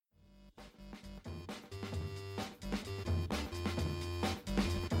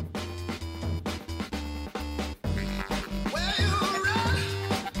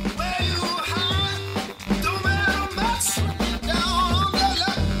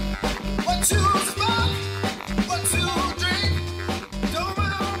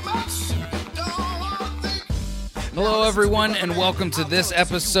Hello, everyone, and welcome to this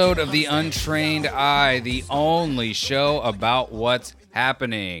episode of The Untrained Eye, the only show about what's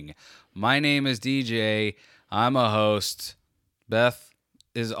happening. My name is DJ. I'm a host. Beth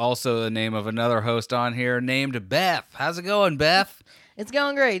is also the name of another host on here named Beth. How's it going, Beth? It's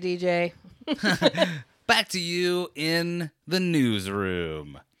going great, DJ. Back to you in the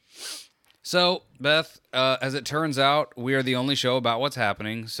newsroom. So, Beth, as it turns out, we are the only show about what's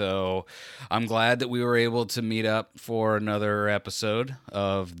happening, so I'm glad that we were able to meet up for another episode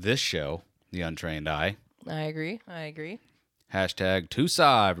of this show, The Untrained Eye. I agree. Hashtag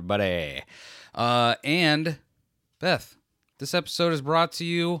Tusa, everybody. And, Beth, this episode is brought to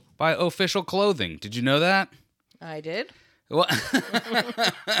you by Official Clothing. Did you know that? I did. Well,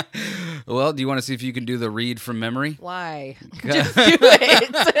 well, do you want to see if you can do the read from memory? Why? Just do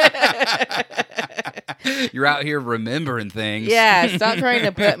it. You're out here remembering things. Yeah, stop trying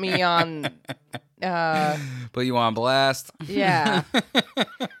to put me on... Put you on blast. Yeah.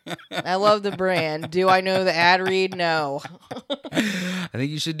 I love the brand. Do I know the ad read? No. I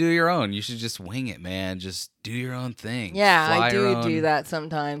think you should do your own. You should just wing it, man. Just do your own thing. Yeah, Fly I your do own. that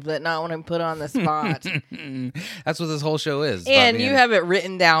sometimes, but not when I'm put on the spot. That's what this whole show is. And you have it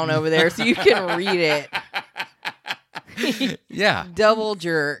written down over there so you can read it. Yeah. Double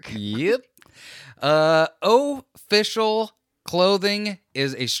jerk. Yep. Official Clothing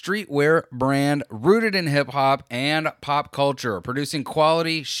is a streetwear brand rooted in hip-hop and pop culture, producing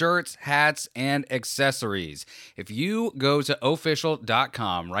quality shirts, hats, and accessories. If you go to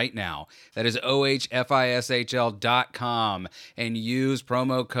official.com right now, that is OHFISHL.com, and use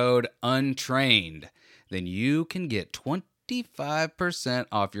promo code UNTRAINED, then you can get 25%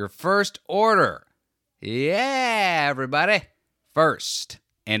 off your first order. Yeah, everybody. First.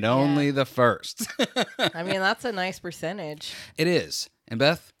 And only the first. I mean, that's a nice percentage. It is. And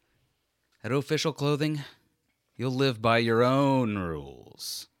Beth, at Official Clothing, you'll live by your own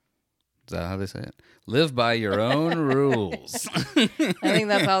rules. Is that how they say it? Live by your own rules. I think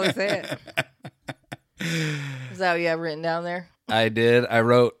that's how they say it. Is that what you have written down there? I did. I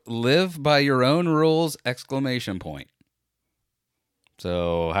wrote, live by your own rules, exclamation point.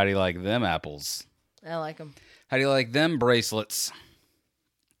 So how do you like them apples? I like them. How do you like them bracelets?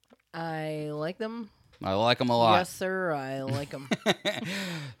 I like them. I like them a lot. Yes, sir. I like them.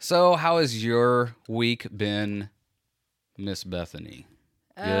 So how has your week been, Miss Bethany?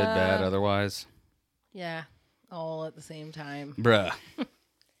 Good, bad, otherwise? Yeah, all at the same time. Bruh.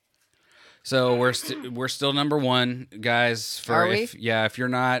 So we're still number one, guys. Are we? If you're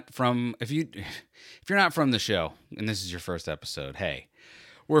not from the show, and this is your first episode, hey,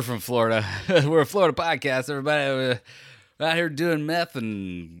 we're from Florida. We're a Florida podcast. Everybody out here doing meth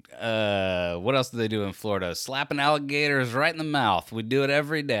and what else do they do in Florida? Slapping alligators right in the mouth. We do it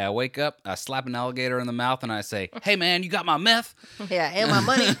every day. I wake up, I slap an alligator in the mouth, and I say, "Hey man, you got my meth?" Yeah, and my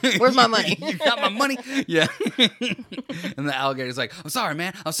money. Where's my money? You got my money? Yeah. And the alligator's like, "I'm sorry,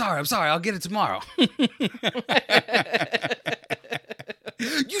 man. I'm sorry. I'll get it tomorrow."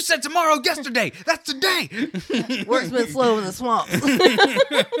 You said tomorrow yesterday. That's today. Work's been slow in the swamps.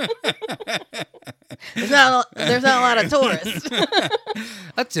 There's not a lot of tourists.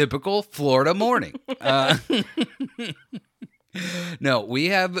 A typical Florida morning. No, we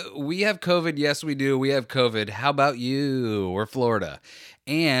have COVID. Yes, we do. We have COVID. How about you? We're Florida.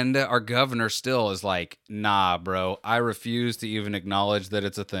 And our governor still is like, nah, bro, I refuse to even acknowledge that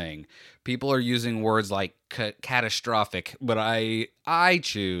it's a thing. People are using words like catastrophic, but I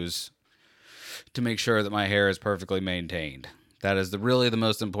choose to make sure that my hair is perfectly maintained. That is really the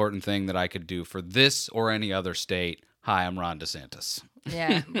most important thing that I could do for this or any other state. Hi, I'm Ron DeSantis.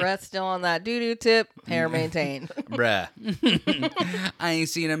 Yeah, breath still on that doo-doo tip, hair maintained. Bruh. I ain't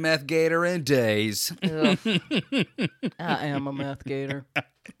seen a meth gator in days. Ugh. I am a meth gator.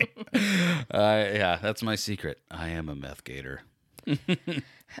 Yeah, that's my secret. I am a meth gator.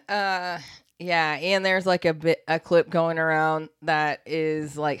 Yeah, and there's like a clip going around that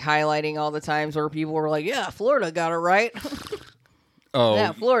is like highlighting all the times where people were like, "Yeah, Florida got it right." Oh,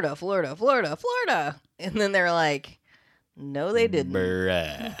 Yeah, Florida. And then they're like, "No, they didn't."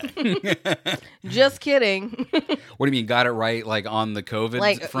 bruh. Just kidding. What do you mean, got it right, like on the COVID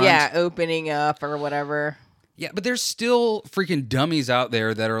Like, front? yeah, opening up or whatever. Yeah, but there's still freaking dummies out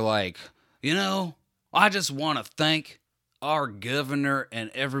there that are like, I just want to thank our governor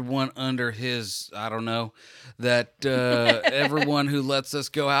and everyone under his, I don't know, that everyone who lets us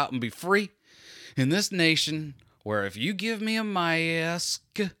go out and be free in this nation where if you give me a mask,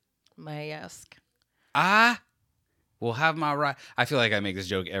 I will have my right. I feel like I make this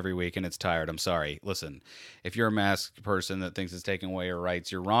joke every week and it's tired. I'm sorry. Listen, if you're a mask person that thinks it's taking away your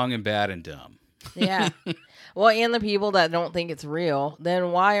rights, you're wrong and bad and dumb. Yeah. Well, and the people that don't think it's real,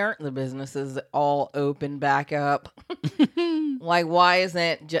 then why aren't the businesses all open back up? Like, why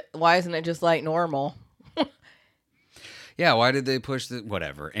isn't it just like normal? Yeah, why did they push the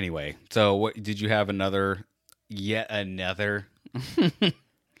whatever? Anyway, so what did you have yet another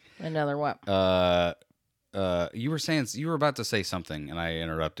Another what? you were about to say something and I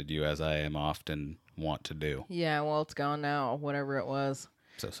interrupted you as I am often want to do. Yeah, well, it's gone now, whatever it was.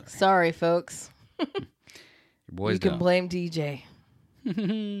 So sorry. Sorry, folks. Your boy's You can dumb. blame DJ.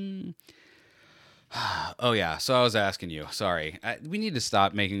 Oh yeah, so I was asking you. Sorry, we need to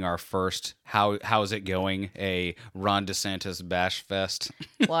stop making our first how's it going a Ron DeSantis bash fest.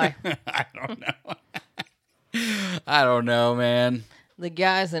 Why? I don't know. I don't know, man. The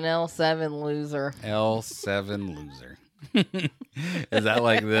guy's an L7 loser. L7 loser. Is that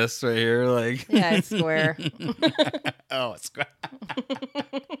like this right here? Like Yeah, it's square. oh, it's square.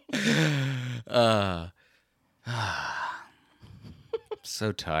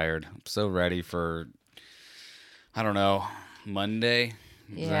 So tired. I'm so ready for, I don't know, Monday?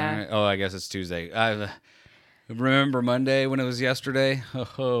 Is that Yeah. right? Oh, I guess it's Tuesday. I remember Monday when it was yesterday?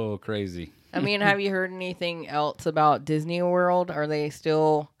 Oh, crazy. I mean, have you heard anything else about Disney World? Are they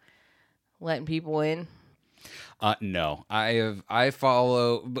still letting people in? No, I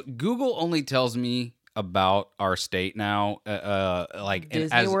follow, but Google only tells me about our state now. Like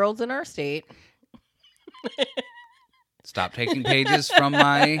Disney World's in our state. Stop taking pages from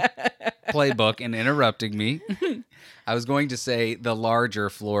my playbook and interrupting me. I was going to say the larger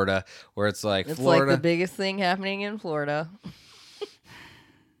Florida, where it's like It's Florida. like the biggest thing happening in Florida.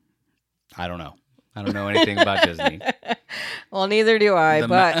 I don't know. I don't know anything about Disney. Well, neither do I,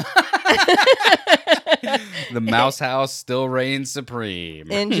 but The Mouse House still reigns supreme.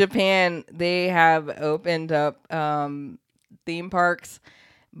 in Japan, they have opened up theme parks.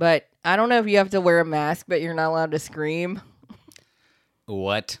 But I don't know if you have to wear a mask, but you're not allowed to scream.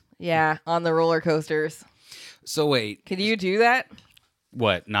 What? Yeah, on the roller coasters. So wait, Could you do that?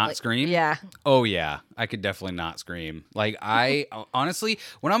 what? Not scream? Yeah. Oh yeah, I could definitely not scream. Like I honestly,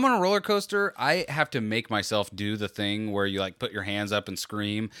 when I'm on a roller coaster, I have to make myself do the thing where you like put your hands up and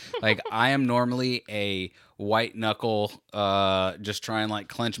scream. Like I am normally a white knuckle, just try and like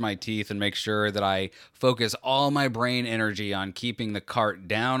clench my teeth and make sure that I focus all my brain energy on keeping the cart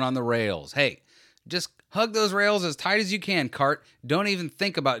down on the rails. Hey, just hug those rails as tight as you can, cart. Don't even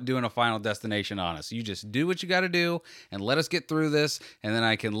think about doing a final destination on us. You just do what you got to do and let us get through this, and then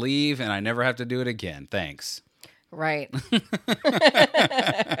I can leave and I never have to do it again. Thanks. Right.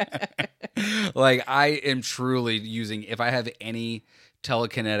 Like, I am truly using, if I have any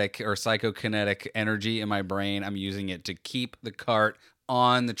telekinetic or psychokinetic energy in my brain, I'm using it to keep the cart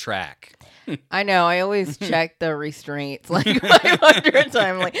on the track. I know. I always check the restraints like 500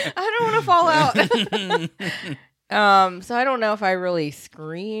 times. Like, I don't want to fall out. So I don't know if I really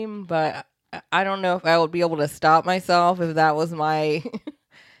scream, but I don't know if I would be able to stop myself if that was my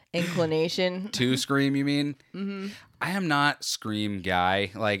inclination. To scream, you mean? Mm-hmm. I am not scream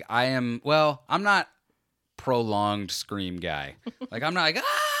guy. Like, I'm not prolonged scream guy. Like, I'm not like,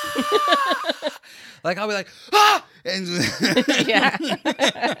 ah! Like, I'll be like, ah! And Yeah.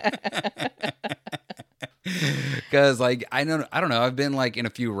 because like I don't know, I've been like in a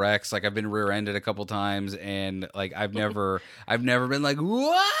few wrecks, like I've been rear-ended a couple times, and like I've never been like,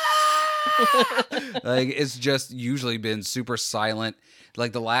 whoa! Like, it's just usually been super silent.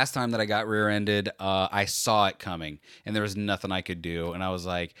 Like the last time that I got rear-ended, I saw it coming and there was nothing I could do, and I was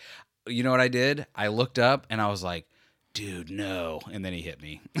like, you know what I did? I looked up and I was like, dude, no. And then he hit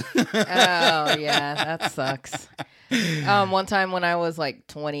me. Oh, yeah. That sucks. One time when I was like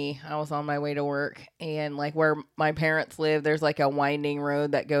 20, I was on my way to work, and like where my parents live, there's like a winding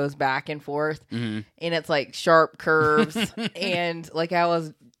road that goes back and forth, and it's like sharp curves. And like I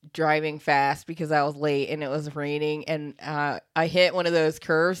was driving fast because I was late and it was raining, and I hit one of those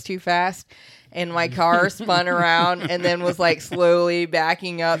curves too fast, and my car spun around and then was like slowly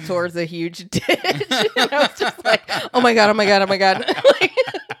backing up towards a huge ditch. And I was just like, oh my God.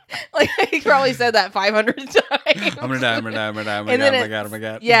 Like he probably said that 500 times. I'm gonna die. Oh my And god. then Oh my god. Oh my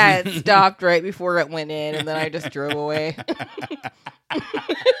god. Yeah, it stopped right before it went in, and then I just drove away.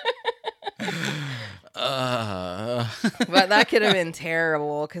 But that could have been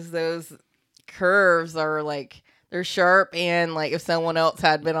terrible because those curves are like, they're sharp, and like if someone else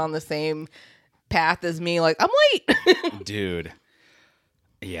had been on the same path as me, like, I'm late. Dude.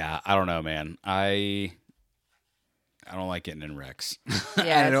 Yeah, I don't know, man. I don't like getting in wrecks.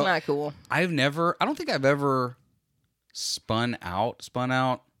 Yeah, it's not cool. I don't think I've ever spun out.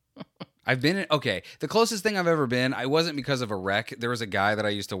 I've been okay. The closest thing I've ever been, I wasn't because of a wreck. There was a guy that I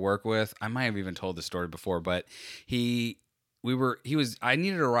used to work with. I might have even told this story before, but I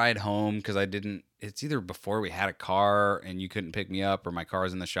needed a ride home because I didn't. It's either before we had a car and you couldn't pick me up, or my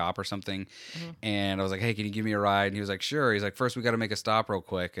car's in the shop or something. Mm-hmm. And I was like, "Hey, can you give me a ride?" And he was like, "Sure." He's like, "First, we got to make a stop real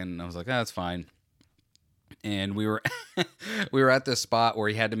quick." And I was like, "Oh, that's fine." And we were we were at this spot where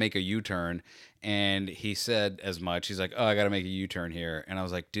he had to make a U-turn, and he said as much. He's like, "Oh, I got to make a U-turn here." And I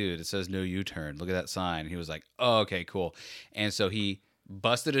was like, "Dude, it says no U-turn. Look at that sign." And he was like, "Oh, okay, cool." And so he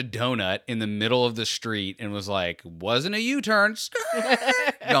busted a donut in the middle of the street and was like, "Wasn't a U-turn."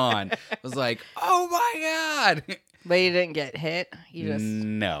 Gone. I was like, "Oh my God." But he didn't get hit.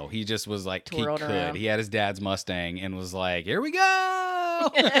 No, he just was like, he could. Around. He had his dad's Mustang and was like, "Here we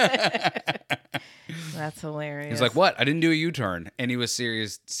go." That's hilarious. He was like, "What? I didn't do a U-turn." And he was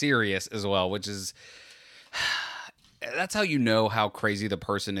serious as well, which is, that's how you know how crazy the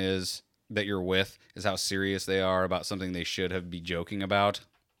person is that you're with, is how serious they are about something they should have be joking about,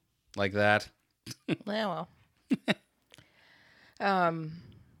 like that. Yeah, well.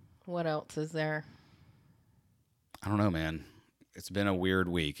 What else is there? I don't know, man. It's been a weird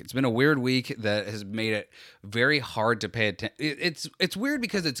week. It's been a weird week that has made it very hard to pay attention. It's weird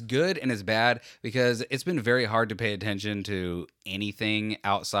because it's good and it's bad because it's been very hard to pay attention to anything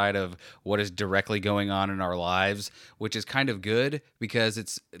outside of what is directly going on in our lives, which is kind of good because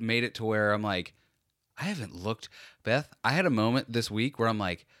it's made it to where I'm like, I haven't looked. Beth, I had a moment this week where I'm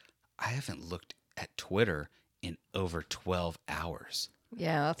like, I haven't looked at Twitter in over 12 hours.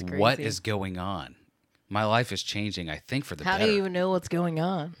 Yeah, that's crazy. What is going on? My life is changing, I think, for the better. How do you even know what's going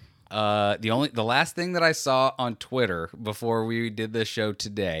on? The last thing that I saw on Twitter before we did this show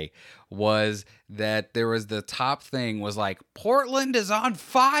today was that there was the top thing was like, Portland is on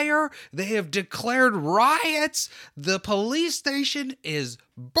fire. They have declared riots. The police station is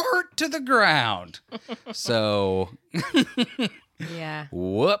burnt to the ground. So, yeah.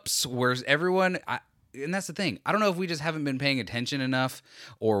 Whoops. Where's everyone? And that's the thing. I don't know if we just haven't been paying attention enough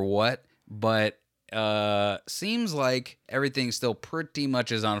or what, but seems like everything still pretty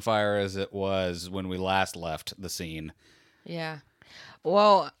much is on fire as it was when we last left the scene. Yeah.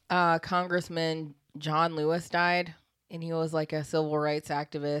 Well, Congressman John Lewis died, and he was like a civil rights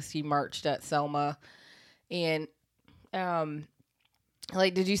activist. He marched at Selma, and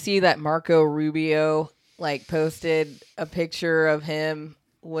like, did you see that Marco Rubio like posted a picture of him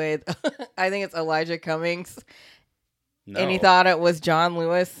with I think it's Elijah Cummings, and he thought it was John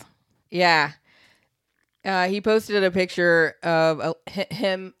Lewis. Yeah. He posted a picture of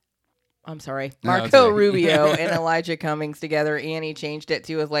him. I'm sorry, Marco Rubio and Elijah Cummings together, and he changed it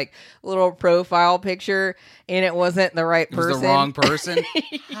to his like little profile picture, and it wasn't the right person. It was the wrong person.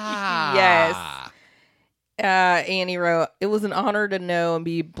 Yes. And he wrote, "It was an honor to know and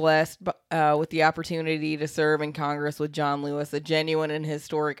be blessed with the opportunity to serve in Congress with John Lewis, a genuine and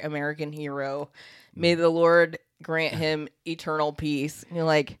historic American hero. May the Lord grant him eternal peace." And you're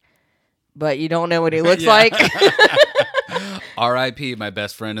like, but you don't know what he looks like. R.I.P. my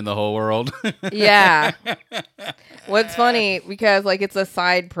best friend in the whole world. Yeah. What's funny, because like it's a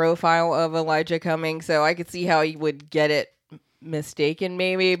side profile of Elijah Cummings, so I could see how you would get it mistaken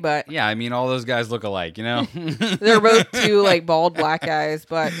maybe, but yeah, I mean all those guys look alike, you know. They're both two like bald black guys,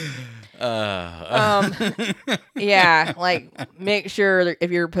 but yeah, like make sure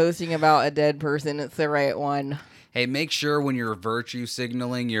if you're posting about a dead person, it's the right one. Hey, make sure when you're virtue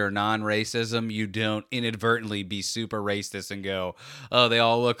signaling your non-racism, you don't inadvertently be super racist and go, "Oh, they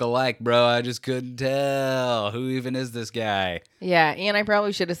all look alike, bro. I just couldn't tell. Who even is this guy?" Yeah, and I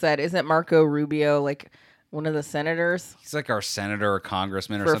probably should have said, isn't Marco Rubio like one of the senators? He's like our senator or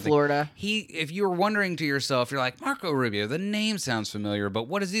congressman or for something. Florida. If you were wondering to yourself, you're like, Marco Rubio, the name sounds familiar, but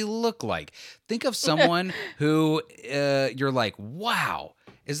what does he look like? Think of someone who you're like, wow.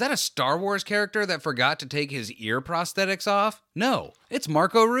 Is that a Star Wars character that forgot to take his ear prosthetics off? No, it's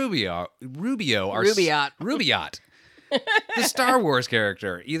Marco Rubio. Rubiot. The Star Wars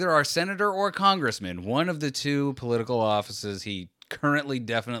character. Either our senator or congressman. One of the two political offices he currently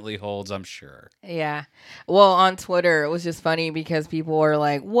definitely holds, I'm sure. Yeah. Well, on Twitter, it was just funny because people were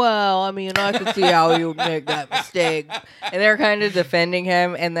like, well, I mean, I could see how he would make that mistake. And they're kind of defending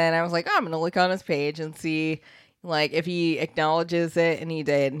him. And then I was like, oh, I'm going to look on his page and see like if he acknowledges it, and he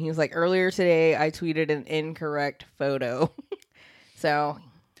did. And he was like, earlier today, I tweeted an incorrect photo. So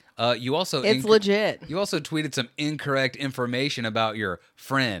you also it's legit. You also tweeted some incorrect information about your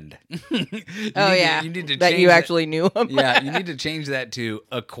friend. You need to that you actually knew him. Yeah, you need to change that to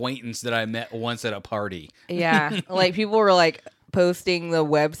acquaintance that I met once at a party. Yeah, like people were like posting the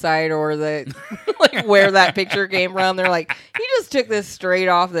website or the like where that picture came from. They're like, he just took this straight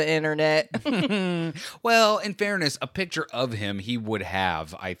off the internet. Well, in fairness, a picture of him he would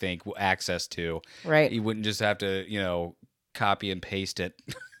have, I think, access to. Right. He wouldn't just have to, copy and paste it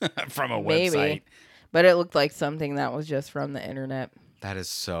from a Maybe. website. But it looked like something that was just from the internet. That is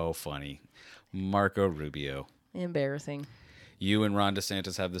so funny. Marco Rubio. Embarrassing. You and Ron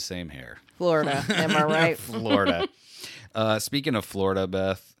DeSantis have the same hair. Florida, am I right? Florida. Speaking of Florida,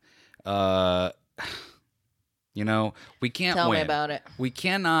 Beth, we can't Tell win. me about it. We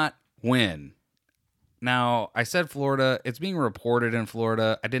cannot win. Now, I said Florida. It's being reported in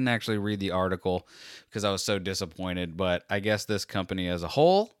Florida. I didn't actually read the article because I was so disappointed, but I guess this company as a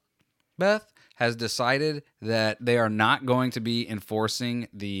whole, Beth, has decided that they are not going to be enforcing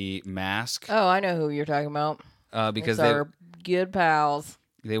the mask Oh, I know who you're talking about. because It's our good pals.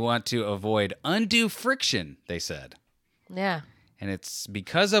 they want to avoid undue friction, they said. Yeah. And it's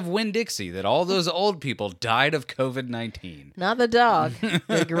because of Winn-Dixie that all those old people died of COVID-19. Not the dog.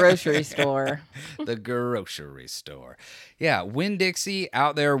 The grocery store. The grocery store. Yeah, Winn-Dixie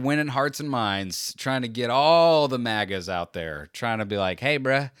out there winning hearts and minds, trying to get all the MAGAs out there, trying to be like, hey,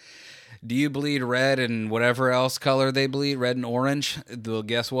 bruh, do you bleed red and whatever else color they bleed, red and orange? Well,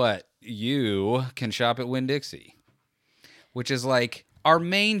 guess what? You can shop at Winn-Dixie, which is like our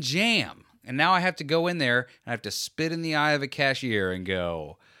main jam. And now I have to go in there and I have to spit in the eye of a cashier and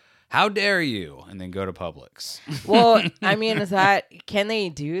go, how dare you? And then go to Publix. Well, I mean, can they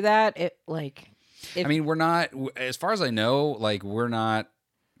do that? I mean, we're not, as far as I know, we're not.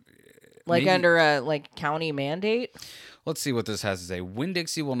 Like under a county mandate? Let's see what this has to say.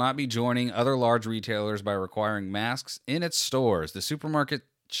 Winn-Dixie will not be joining other large retailers by requiring masks in its stores. The supermarket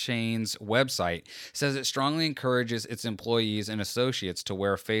chain's website says it strongly encourages its employees and associates to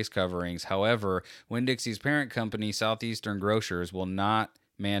wear face coverings. However, Winn-Dixie's parent company, Southeastern Grocers, will not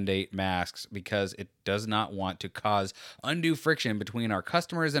mandate masks because it does not want to cause undue friction between our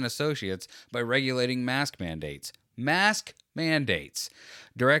customers and associates by regulating mask mandates. Mask mandates.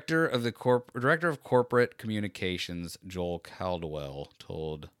 Director of Corporate Communications, Joel Caldwell,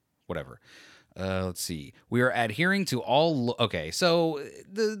 told whatever. Let's see. We are adhering to all. Okay, so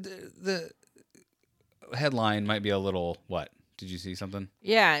the headline might be a little. What? Did you see something?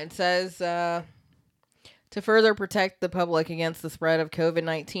 Yeah, it says to further protect the public against the spread of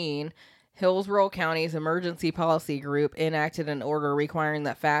COVID-19, Hillsborough County's Emergency Policy Group enacted an order requiring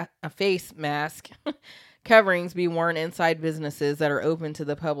that a face mask coverings be worn inside businesses that are open to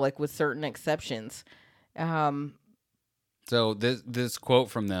the public with certain exceptions. So this quote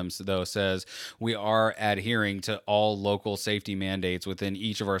from them, though, says, we are adhering to all local safety mandates within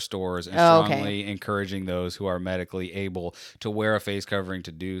each of our stores and strongly encouraging those who are medically able to wear a face covering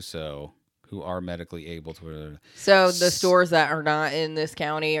to do so. Who are medically able to. So the stores that are not in this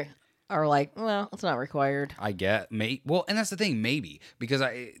county are like, well, it's not required. I get, well, and that's the thing, maybe. Because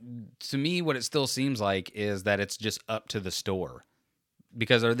to me, what it still seems like is that it's just up to the store.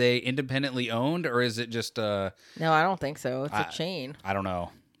 Because are they independently owned, or is it just No, I don't think so. It's a chain. I don't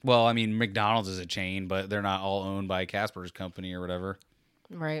know. Well, I mean, McDonald's is a chain, but they're not all owned by Casper's company or whatever.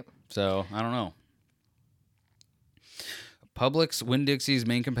 Right. So, I don't know. Publix, Winn-Dixie's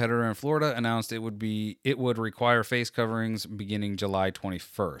main competitor in Florida, announced it would require face coverings beginning July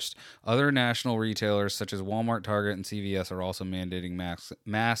 21st. Other national retailers such as Walmart, Target, and CVS are also mandating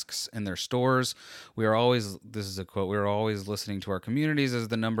masks in their stores. This is a quote, we are always listening to our communities as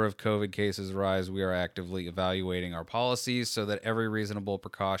the number of COVID cases rise. We are actively evaluating our policies so that every reasonable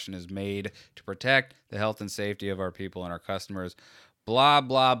precaution is made to protect the health and safety of our people and our customers. Blah,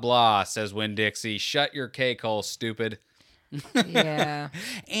 blah, blah, says Winn-Dixie. Shut your cake hole, stupid. Yeah.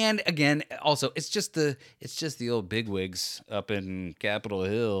 And again, also, it's just the old bigwigs up in Capitol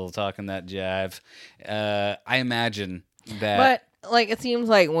Hill talking that jive. I imagine that. But it seems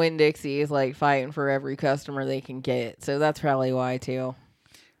like Winn-Dixie is fighting for every customer they can get, so that's probably why too.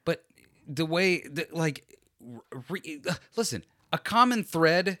 But the way listen, a common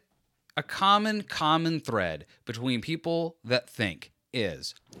thread between people that think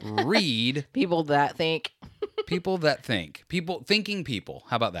is read. People that think. Thinking people.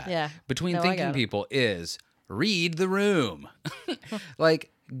 How about that? Yeah. Between thinking people is read the room.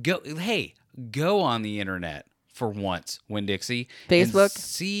 Go on the internet for once, Winn-Dixie. Facebook. And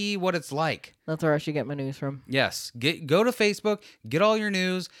see what it's like. That's where I should get my news from. Yes. Go to Facebook, get all your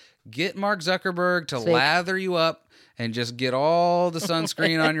news, get Mark Zuckerberg to lather you up and just get all the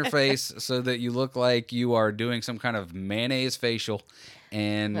sunscreen on your face so that you look like you are doing some kind of mayonnaise facial.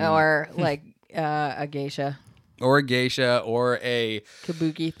 Or a geisha. Or a geisha, or a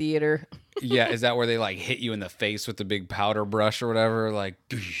Kabuki theater. Yeah, is that where they like hit you in the face with the big powder brush or whatever? Like,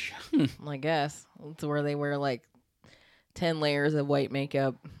 I guess it's where they wear like 10 layers of white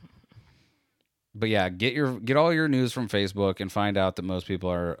makeup. but yeah, get all your news from Facebook and find out that most people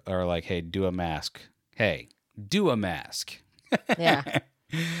are like, hey, do a mask. Hey, do a mask. Yeah,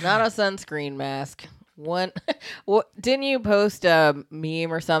 not a sunscreen mask. One, what didn't you post a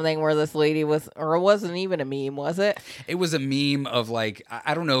meme or something where this lady was, or it wasn't even a meme, was it? It was a meme of like,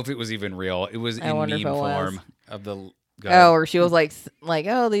 I don't know if it was even real. It was in meme form of the. Oh, or she was like,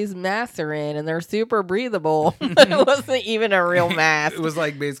 oh, these masks are in and they're super breathable. It wasn't even a real mask. It was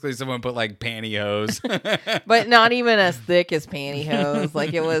like basically someone put like pantyhose, but not even as thick as pantyhose.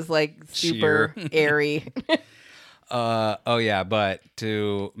 Like it was like super airy. Oh yeah, but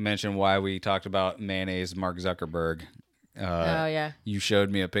to mention why we talked about mayonnaise, Mark Zuckerberg. Oh yeah, you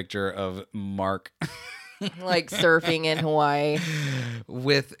showed me a picture of Mark like surfing in Hawaii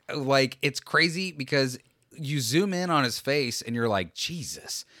with like, it's crazy because you zoom in on his face and you're like,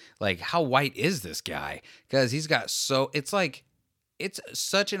 Jesus, like how white is this guy? Because he's got it's like, it's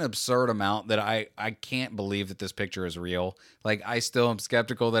such an absurd amount that I can't believe that this picture is real. Like I still am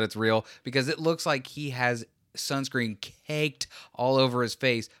skeptical that it's real because it looks like he has sunscreen caked all over his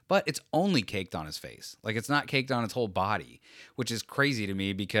face, but it's only caked on his face. Like it's not caked on his whole body, which is crazy to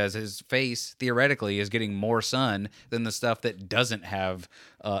me because his face theoretically is getting more sun than the stuff that doesn't have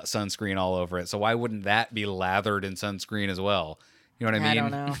sunscreen all over it. So why wouldn't that be lathered in sunscreen as well? You know what I mean? I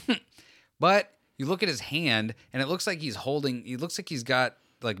don't know. But you look at his hand and it looks like he looks like he's got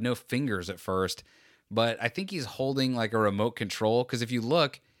like no fingers at first, but I think he's holding like a remote control because if you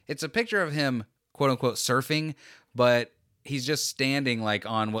look, it's a picture of him quote unquote surfing, but he's just standing like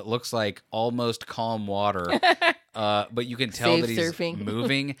on what looks like almost calm water. But you can tell Safe that he's surfing.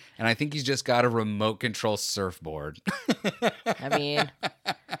 moving, and I think he's just got a remote control surfboard. I mean,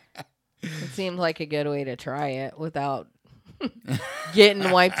 it seems like a good way to try it without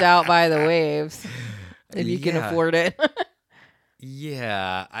getting wiped out by the waves, if you can afford it.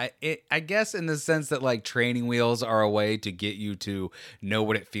 Yeah, I guess in the sense that like training wheels are a way to get you to know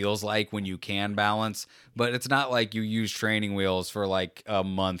what it feels like when you can balance, but it's not like you use training wheels for like a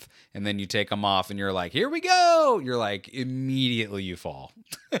month and then you take them off and you're like, here we go. You're like, immediately you fall.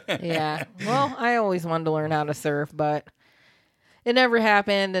 Yeah. Well, I always wanted to learn how to surf, but it never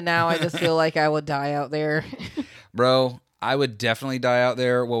happened, and now I just feel like I would die out there. Bro, I would definitely die out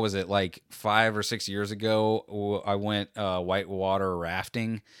there. What was it, like 5 or 6 years ago? I went whitewater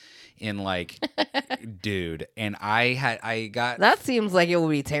rafting in like, dude, and I got That seems like it would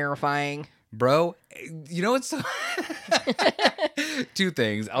be terrifying. Bro, you know what's two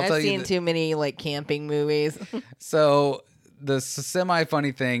things. I've seen too many like camping movies. So the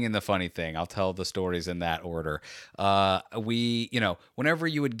semi-funny thing and the funny thing, I'll tell the stories in that order. We, whenever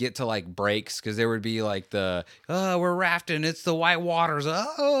you would get to like breaks, because there would be like we're rafting, it's the white waters,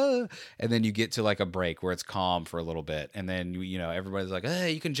 and then you get to like a break where it's calm for a little bit, and then everybody's like, hey,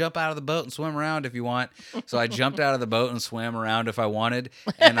 you can jump out of the boat and swim around if you want. So I jumped out of the boat and swam around if I wanted,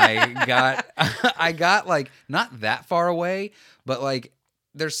 and I got like not that far away, but like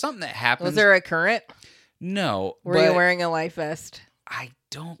there's something that happens. Was there a current? No. Were you wearing a life vest? I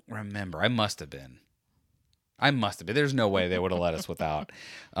don't remember. I must have been. There's no way they would have let us without.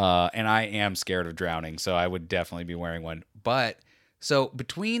 And I am scared of drowning, so I would definitely be wearing one. But so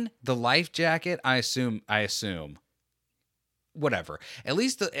between the life jacket, I assume, whatever.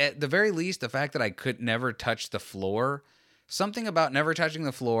 At the very least, the fact that I could never touch the floor. Something about never touching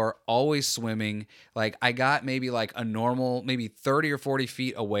the floor, always swimming. Like I got maybe like a normal, maybe 30 or 40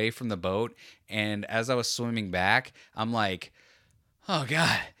 feet away from the boat. And as I was swimming back, I'm like, oh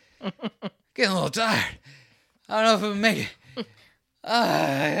God, getting a little tired. I don't know if I'm make it.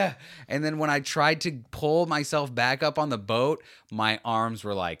 Yeah. And then when I tried to pull myself back up on the boat, my arms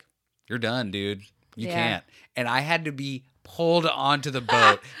were like, you're done, dude. You can't. And I had to be pulled onto the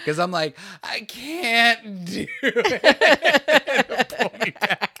boat because I'm like, I can't do it. Pull me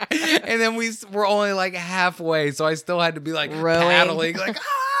back. And then we're only like halfway, so I still had to be like rowing. Paddling, like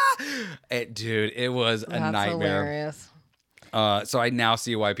dude, it was a nightmare. Hilarious. So I now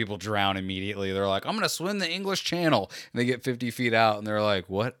see why people drown immediately. They're like, I'm gonna swim the English Channel, and they get 50 feet out, and they're like,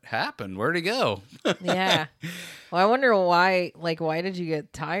 what happened? Where'd he go? Yeah. Well, I wonder why. Like, why did you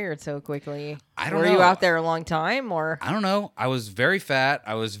get tired so quickly? I don't know. Were you out there a long time, or I don't know. I was very fat.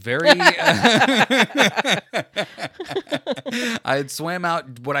 I was very. I had swam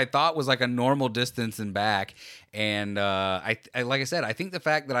out what I thought was like a normal distance and back, and I like I said, I think the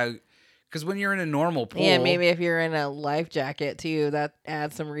fact that because when you're in a normal pool, yeah, maybe if you're in a life jacket too, that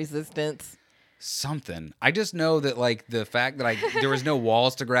adds some resistance. something. I just know that like the fact that there was no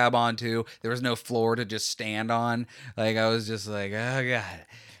walls to grab onto, there was no floor to just stand on. Like I was just like, oh god,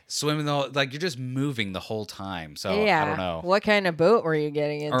 swimming like you're just moving the whole time. So I don't know. What kind of boat were you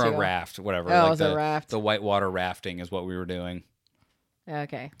getting into? Or a raft, whatever. Oh, like it was a raft. The whitewater rafting is what we were doing.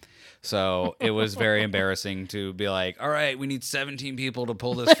 Okay. So it was very embarrassing to be like, all right, we need 17 people to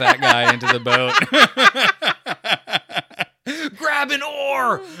pull this fat guy into the boat. Grab an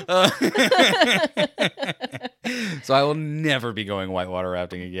oar. So I will never be going whitewater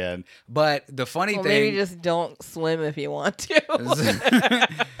rafting again. But the funny thing, maybe just don't swim if you want to.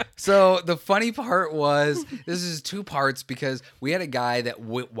 So the funny part was, this is 2 parts because we had a guy that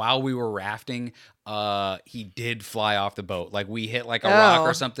while we were rafting, he did fly off the boat. Like we hit like a rock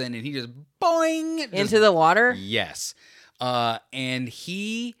or something, and he just boing into the water. Yes, and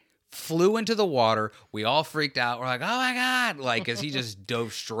he flew into the water. We all freaked out. We're like, oh my god, like because he just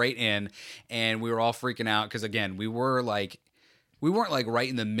dove straight in, and we were all freaking out because again, we weren't like right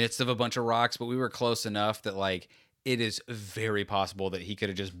in the midst of a bunch of rocks, but we were close enough that like it is very possible that he could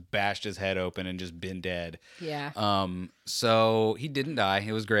have just bashed his head open and just been dead. Yeah. So he didn't die.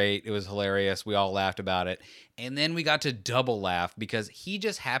 It was great. It was hilarious. We all laughed about it. And then we got to double laugh because he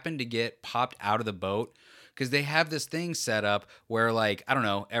just happened to get popped out of the boat because they have this thing set up where like, I don't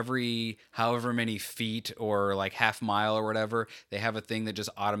know, every however many feet or like half mile or whatever, they have a thing that just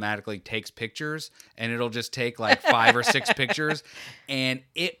automatically takes pictures and it'll just take like 5 or 6 pictures. And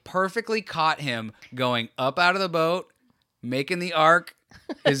it perfectly caught him going up out of the boat, making the arc,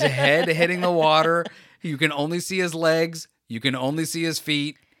 his head hitting the water. You can only see his legs. You can only see his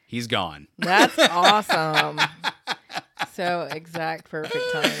feet. He's gone. That's awesome. So exact, perfect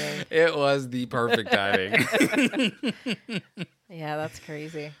timing. It was the perfect timing. Yeah, that's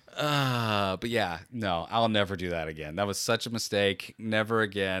crazy. But yeah, no, I'll never do that again. That was such a mistake. Never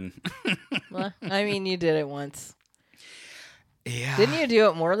again. Well, I mean, you did it once. Yeah. Didn't you do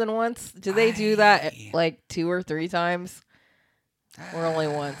it more than once? Did they do that like 2 or 3 times? Or only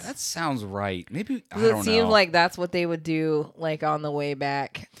once? That sounds right. Maybe, I It don't know. seems like that's what they would do like on the way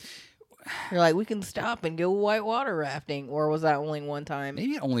back. You're like, we can stop and go whitewater rafting. Or was that only one time?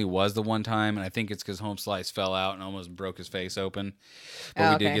 Maybe it only was the one time, and I think it's because Home Slice fell out and almost broke his face open.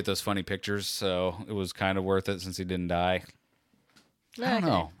 But we did get those funny pictures, so it was kind of worth it since he didn't die. I don't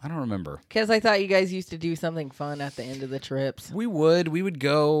know. I don't remember. Because I thought you guys used to do something fun at the end of the trips. We would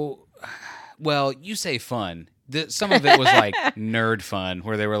go. Well, you say fun. Some of it was like nerd fun,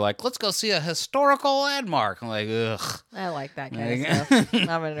 where they were like, "Let's go see a historical landmark." I'm like, ugh. I like that kind of stuff.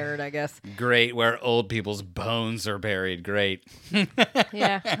 I'm a nerd, I guess. Great, where old people's bones are buried. Great.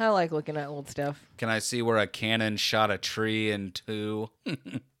 Yeah, I like looking at old stuff. Can I see where a cannon shot a tree in 2?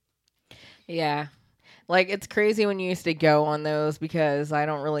 Yeah. Like, it's crazy when you used to go on those because I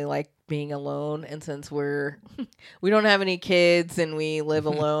don't really like being alone. And since we don't have any kids and we live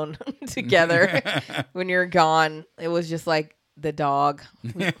alone together, when you're gone, it was just like the dog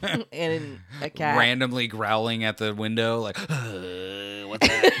and a cat. Randomly growling at the window, like, what's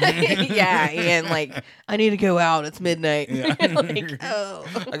that? Yeah, and like, I need to go out. It's midnight. Yeah. Like, oh.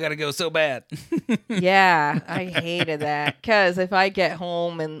 I gotta go so bad. Yeah, I hated that. Because if I get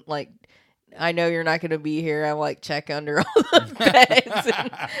home and like, I know you're not going to be here. I like check under all the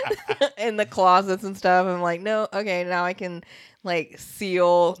beds and the closets and stuff. I'm like, no, okay, now I can like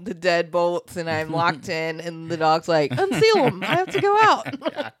seal the deadbolts and I'm locked in. And the dog's like, unseal them. I have to go out.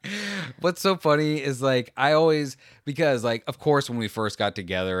 Yeah. What's so funny is like, because like, of course, when we first got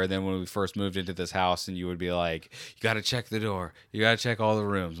together and then when we first moved into this house and you would be like, you got to check the door. You got to check all the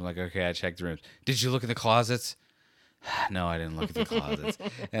rooms. I'm like, okay, I checked the rooms. Did you look in the closets? No, I didn't look at the closets.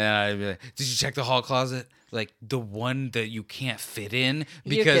 And I'd be like, did you check the hall closet? Like the one that you can't fit in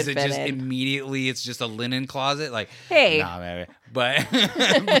because it just immediately it's just a linen closet. Like, hey, nah, man. But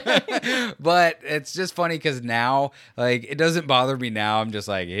but it's just funny because now, like, it doesn't bother me now. I'm just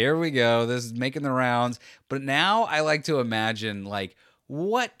like, here we go. This is making the rounds. But now I like to imagine, like,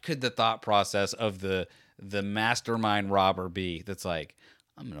 what could the thought process of the mastermind robber be? That's like,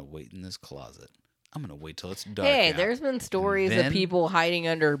 I'm gonna wait in this closet. I'm going to wait till it's dark. Hey, out. There's been stories of people hiding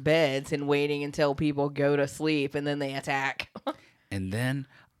under beds and waiting until people go to sleep and then they attack. And then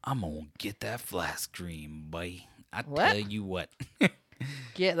I'm going to get that flat screen, boy. I tell you what.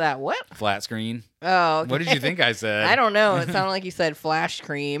 Get that what? Flat screen. Oh, okay. What did you think I said? I don't know. It sounded like you said flash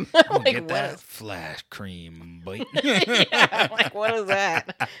cream. Like, get that flash cream, boy. Yeah, like, what is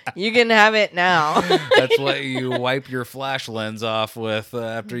that? You can have it now. That's what you wipe your flash lens off with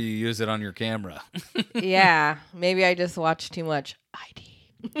after you use it on your camera. Yeah, maybe I just watched too much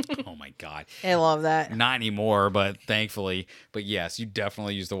ID. Oh my God. I love that. Not anymore, but thankfully. But yes, you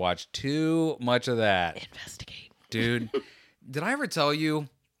definitely used to watch too much of that. Investigate. Dude, did I ever tell you,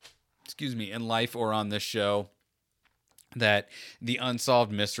 excuse me, in life or on this show, that the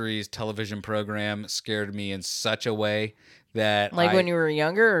Unsolved Mysteries television program scared me in such a way that Like when you were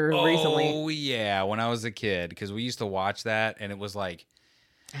younger or recently? Oh, yeah, when I was a kid, because we used to watch that, and it was like,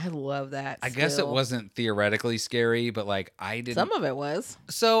 I love that. I guess it wasn't theoretically scary, but like I didn't. Some of it was.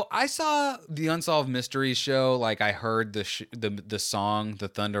 So I saw the Unsolved Mysteries show. Like I heard the song "The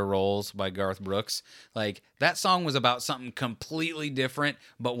Thunder Rolls" by Garth Brooks. Like that song was about something completely different.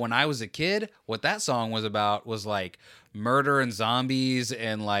 But when I was a kid, what that song was about was like murder and zombies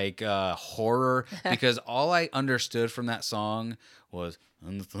and like horror. Because all I understood from that song was.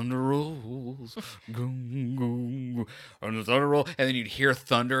 And the thunder rolls, gung, gung, and the thunder roll, and then you'd hear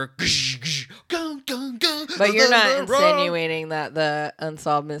thunder, gung, gung, gung, But you're not roll. insinuating that the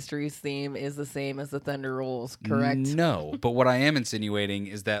Unsolved Mysteries theme is the same as the Thunder Rolls, correct? No, but what I am insinuating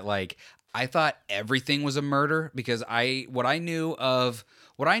is that like I thought everything was a murder because what I knew of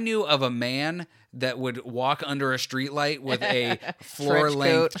a man that would walk under a streetlight with a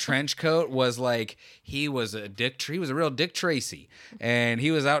floor-length trench coat was like he was a real Dick Tracy, and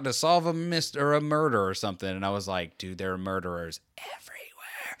he was out to solve a murder or something. And I was like, dude, there are murderers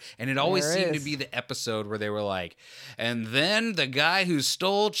everywhere. And it always seemed to be the episode where they were like, and then the guy who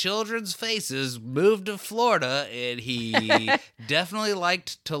stole children's faces moved to Florida, and he definitely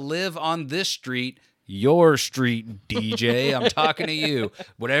liked to live on this street. Your street, DJ. I'm talking to you.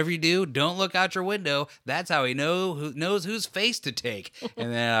 Whatever you do, don't look out your window. That's how he knows whose face to take.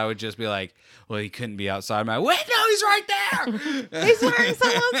 And then I would just be like, well, he couldn't be outside my window. He's right there. He's wearing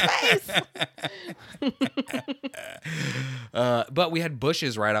someone's face. But we had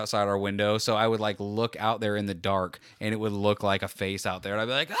bushes right outside our window, so I would like look out there in the dark, and it would look like a face out there. And I'd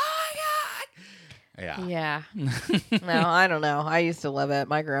be like, oh my God. Yeah. No, I don't know. I used to love it.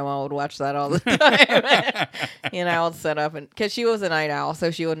 My grandma would watch that all the time. And I would sit up because she was a night owl, so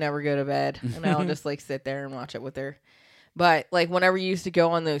she would never go to bed. And I would just like sit there and watch it with her. But like whenever you used to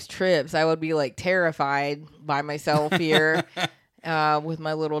go on those trips, I would be like terrified by myself here with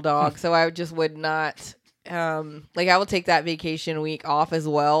my little dog. So I just would not like I would take that vacation week off as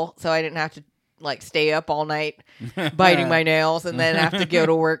well, so I didn't have to like stay up all night biting my nails and then have to go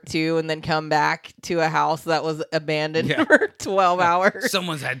to work too and then come back to a house that was abandoned for 12 hours.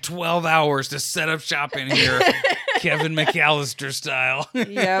 Someone's had 12 hours to set up shop in here, Kevin McAllister style.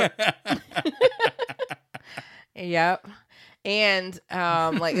 Yep. Yep. And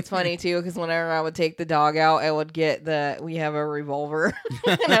like it's funny too because whenever I would take the dog out, I would get we have a revolver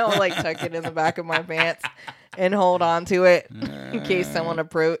and I would like tuck it in the back of my pants and hold on to it in case someone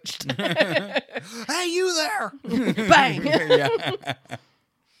approached. Hey, you there? Bang.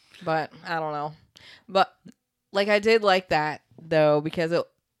 But I don't know. But like I did like that though because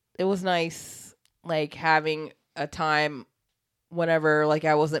it was nice like having a time whenever like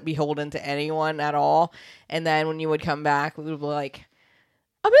I wasn't beholden to anyone at all. And then when you would come back, we would be like,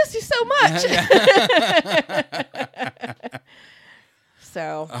 I miss you so much.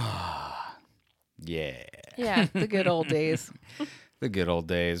 So. Yeah. Yeah, the good old days. The good old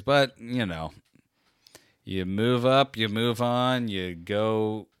days. But, you know, you move up, you move on, you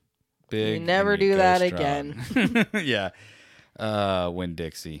go big. You never do that again. Yeah.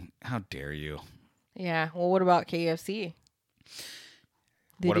 Winn-Dixie. How dare you? Yeah. Well, what about KFC?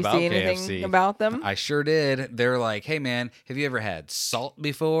 What Did you about see anything KFC? about them? I sure did. They're like, hey, man, have you ever had salt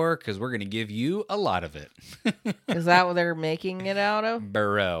before? Because we're going to give you a lot of it. Is that what they're making it out of?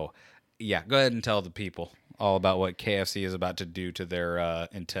 Burrow. Yeah, go ahead and tell the people all about what KFC is about to do to their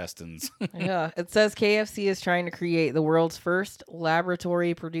intestines. Yeah. It says KFC is trying to create the world's first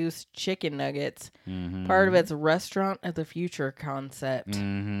laboratory-produced chicken nuggets, part of its Restaurant of the Future concept.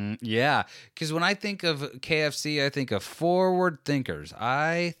 Yeah, because when I think of KFC, I think of forward thinkers.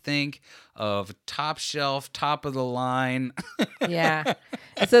 I think of top shelf, top of the line. Yeah.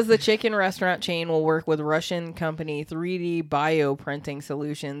 It says the chicken restaurant chain will work with Russian company 3D Bioprinting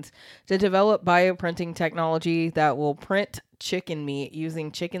Solutions to develop bioprinting technology that will print chicken meat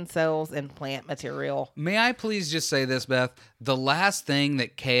using chicken cells and plant material. May I please just say this, Beth? The last thing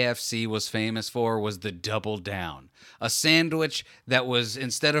that KFC was famous for was the Double Down, a sandwich that was,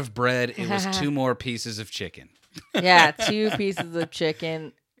 instead of bread, it was 2 more pieces of chicken. Yeah, 2 pieces of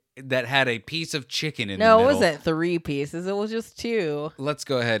chicken. That had a piece of chicken in the middle. middle. No, it wasn't 3 pieces. It was just 2. Let's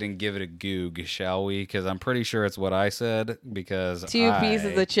go ahead and give it a goog, shall we? Because I'm pretty sure it's what I said. Because 2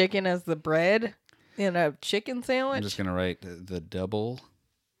 pieces of chicken as the bread in a chicken sandwich. I'm just gonna write the Double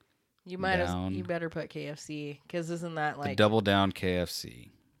You Down. better put KFC because isn't that The like Double Down KFC.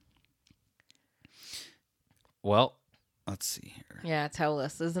 Well, let's see here. Yeah, tell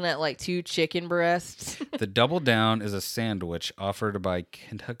us. Isn't it like 2 chicken breasts? The Double Down is a sandwich offered by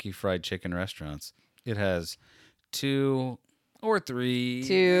Kentucky Fried Chicken restaurants. It has 2 or 3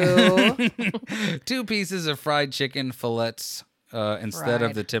 2 pieces of fried chicken fillets instead of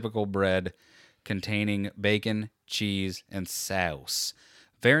Fried. the typical bread containing bacon, cheese, and sauce.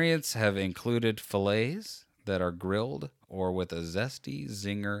 Variants have included fillets that are grilled or with a zesty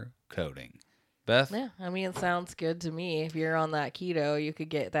zinger coating. Beth? Yeah, I mean, it sounds good to me. If you're on that keto, you could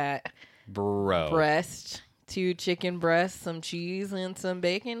get that Bro. breast, 2 chicken breasts, some cheese, and some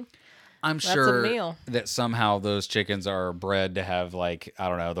bacon. I'm That's a sure meal. that somehow those chickens are bred to have, like, I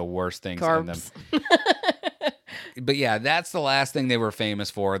don't know, the worst things in them. Carbs. But yeah, that's the last thing they were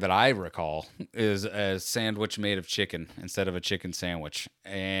famous for that I recall is a sandwich made of chicken instead of a chicken sandwich.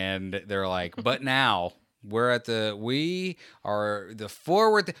 And they're like, but now we are the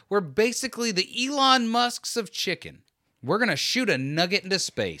forward. We're basically the Elon Musks of chicken. We're going to shoot a nugget into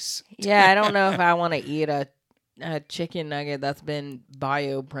space. Yeah, I don't know if I want to eat a chicken nugget that's been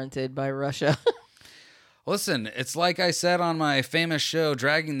bioprinted by Russia. Listen, it's like I said on my famous show,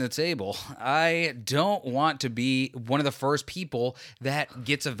 Dragging the Table. I don't want to be one of the first people that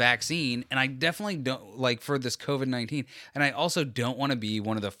gets a vaccine, and I definitely don't, like, for this COVID-19, and I also don't want to be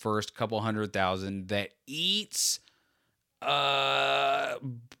one of the first couple 100,000 that eats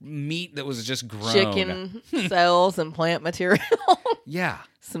meat that was just grown. Chicken cells and plant material Yeah.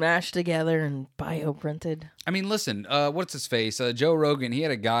 smashed together and bioprinted. I mean, listen, what's his face? Joe Rogan, he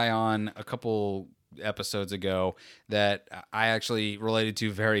had a guy on a couple episodes ago that I actually related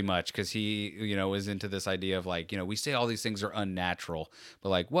to very much because he, is into this idea of like, we say all these things are unnatural, but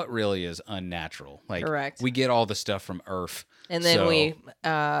like what really is unnatural? Like, Correct. We get all the stuff from Earth. And then So, we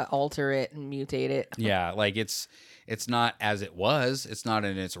alter it and mutate it. yeah, like it's not as it was. It's not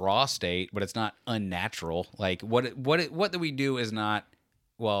in its raw state, but it's not unnatural. Like what do we do is not,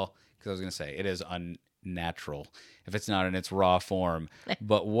 well, because I was going to say it is unnatural if it's not in its raw form.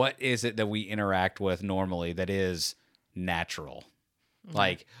 But what is it that we interact with normally that is natural? Mm-hmm.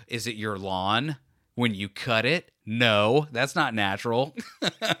 Like, is it your lawn when you cut it? No, that's not natural.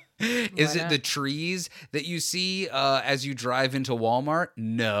 Is it the trees that you see as you drive into Walmart?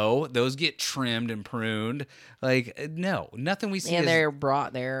 No, those get trimmed and pruned. Like, no, nothing we see. And they're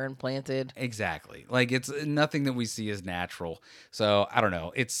brought there and planted. Exactly. Like, it's nothing that we see is natural. So I don't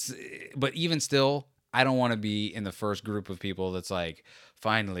know. But even still, I don't want to be in the first group of people that's like,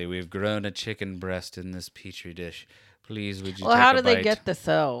 finally, we've grown a chicken breast in this petri dish. Please, would you take how a do they bite? get the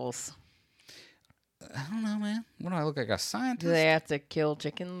cells? I don't know, man. What do I look like, a scientist? Do they have to kill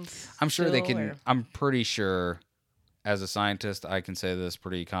chickens? I'm sure they still, can. or- I'm pretty sure, as a scientist, I can say this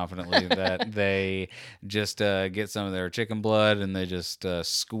pretty confidently that they just get some of their chicken blood and they just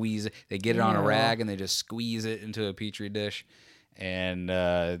squeeze it. They get it on a Ew. rag and they just squeeze it into a petri dish, and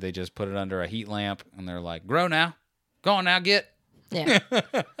they just put it under a heat lamp and they're like, "Grow now, go on now, get." Yeah.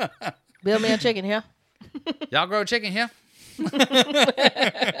 Build me a chicken here. Y'all grow chicken here?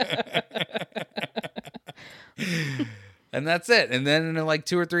 And that's it. And then in like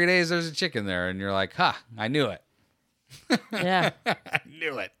 2 or 3 days, there's a chicken there, and you're like, "Ha! I knew it. Yeah. I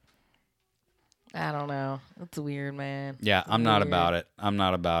knew it." I don't know. It's weird, man. Yeah, I'm not Weird. about it. I'm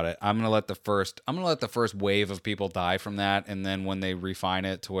gonna let the first wave of people die from that, and then when they refine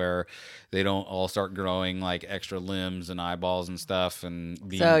it to where they don't all start growing like extra limbs and eyeballs and stuff and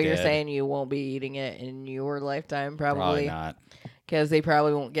being So you're dead. saying you won't be eating it in your lifetime, Probably probably? not. Because they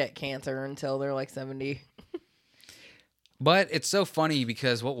probably won't get cancer until they're like 70. But it's so funny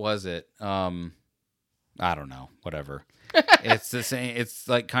because what was it? I don't know. Whatever. It's the same. It's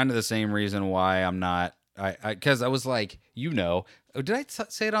like kind of the same reason why I'm not. Because I was like, did I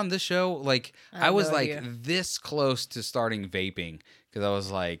say it on this show? Like I have was no like idea. this close to starting vaping because I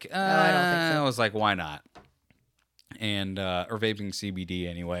was like, I don't think so. I was like, why not? And or vaping CBD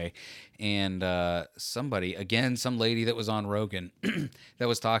anyway. And some lady that was on Rogan that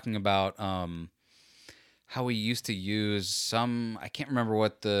was talking about how we used to use I can't remember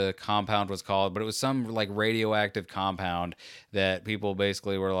what the compound was called, but it was some like radioactive compound that people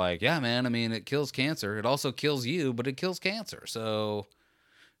basically were like, yeah, man, I mean, it kills cancer. It also kills you, but it kills cancer. So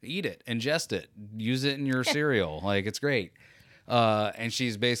eat it, ingest it, use it in your cereal. Like, it's great. And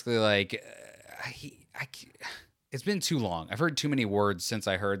she's basically like, it's been too long. I've heard too many words since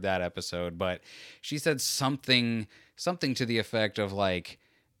I heard that episode, but she said something to the effect of like,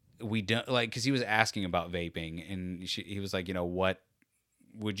 we don't like, because he was asking about vaping, and he was like, what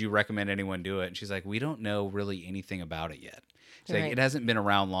would you recommend anyone do it? And she's like, we don't know really anything about it yet. She's like, Right. it hasn't been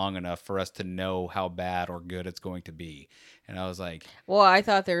around long enough for us to know how bad or good it's going to be. And I was like, Well, I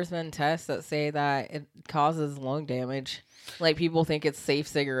thought there's been tests that say that it causes lung damage. Like people think it's safe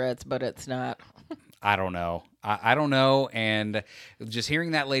cigarettes, but it's not. I don't know. I don't know. And just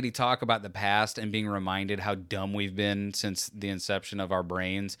hearing that lady talk about the past and being reminded how dumb we've been since the inception of our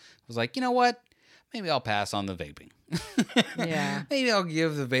brains, I was like, you know what? Maybe I'll pass on the vaping. Yeah. Maybe I'll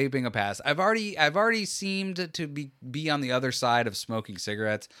give the vaping a pass. I've already seemed to be on the other side of smoking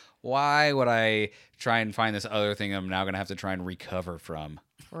cigarettes. Why would I try and find this other thing I'm now going to have to try and recover from?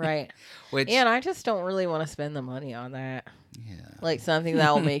 Right. Which, And I just don't really want to spend the money on that. yeah, Like something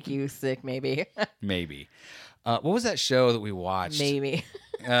that will make you sick, maybe. maybe. What was that show that we watched? Maybe.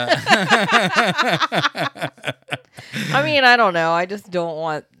 Uh, I mean, I don't know. I don't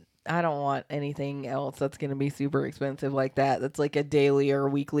want anything else that's going to be super expensive like that. That's like a daily or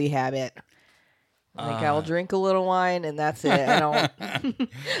weekly habit. Like I'll drink a little wine and that's it. I don't.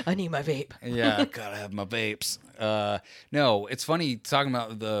 I need my vape. Yeah, gotta have my vapes. No, it's funny talking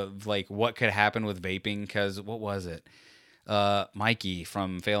about the what could happen with vaping, because what was it? Mikey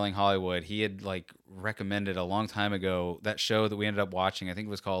from Failing Hollywood, he had recommended a long time ago that show that we ended up watching. I think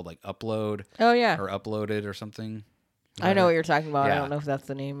it was called Upload Oh yeah, or Uploaded or something. I know what you're talking about. I Yeah. don't know if that's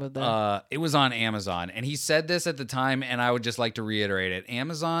the name of the. It was on Amazon, and he said this at the time, and I would just like to reiterate it.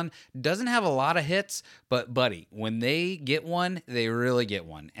 Amazon doesn't have a lot of hits, but buddy, when they get one, they really get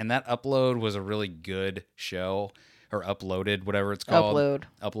one. And that Upload was a really good show, or Uploaded, whatever it's called.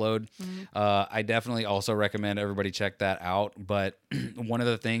 Upload. I definitely also recommend everybody check that out. But one of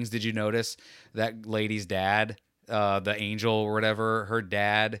the things, did you notice that lady's dad, the angel or whatever, her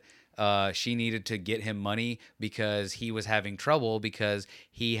dad, she needed to get him money because he was having trouble because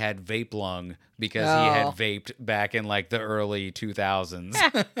he had vape lung because he had Oh. vaped back in the early 2000s.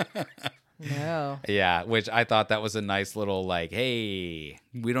 No. Yeah, which I thought that was a nice little hey,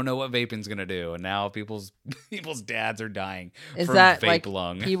 we don't know what vaping's gonna do, and now people's dads are dying Is from that vape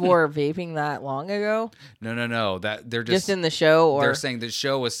lung. people were vaping that long ago? No. That they're Just in the show, or they're saying the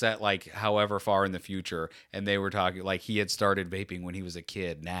show was set however far in the future, and they were talking he had started vaping when he was a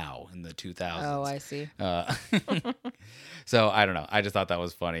kid. Now in the 2000s. oh, I see. So I don't know. I just thought that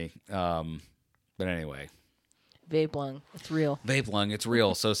was funny. But anyway, Vape lung, it's real. vape lung, it's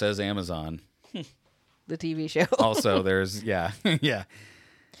real. So says Amazon. The TV show. Also, there's yeah.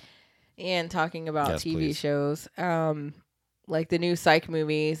 And talking about Yes, TV please. shows, like the new Psych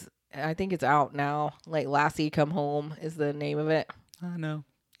movies, I think it's out now. Like Lassie Come Home is the name of it. I know.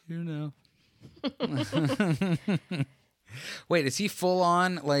 You know. Wait, is he full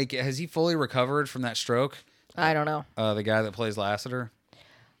on? Has he fully recovered from that stroke? I don't know. The guy that plays Lassiter?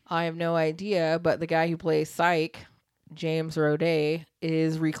 I have no idea, but the guy who plays Psych, James Roday,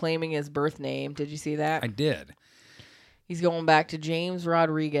 is reclaiming his birth name. Did you see that? I did. He's going back to James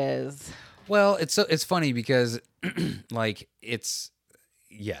Rodriguez. Well, it's funny because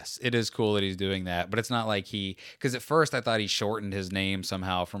yes, it is cool that he's doing that, but it's not because at first I thought he shortened his name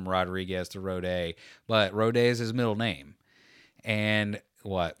somehow from Rodriguez to Roday, but Roday is his middle name. And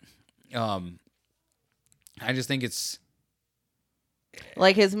what? I just think it's,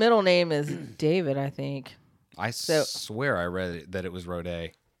 Like his middle name is David, I think. I swear I read that it was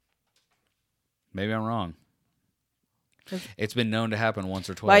Roday. Maybe I'm wrong. It's been known to happen once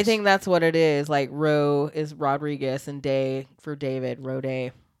or twice. But I think that's what it is. Like Ro is Rodriguez and Day for David,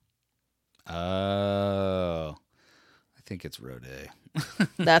 Roday. Oh, I think it's Roday.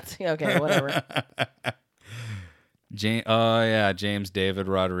 That's okay, whatever. James David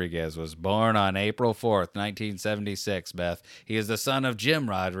Rodriguez was born on April 4th, 1976, Beth. He is the son of Jim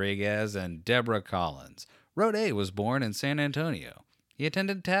Rodriguez and Deborah Collins. Roday was born in San Antonio. He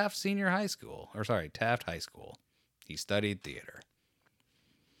attended Taft High School. He studied theater.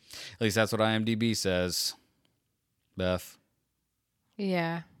 At least that's what IMDb says, Beth.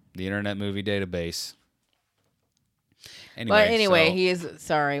 Yeah. The Internet Movie Database. But anyway, so- he is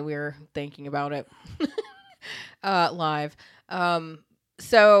sorry, we were thinking about it. Live.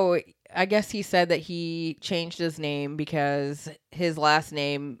 So I guess he said that he changed his name because his last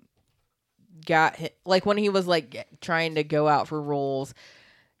name got when he was trying to go out for roles,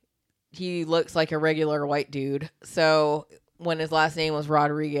 he looks like a regular white dude. So when his last name was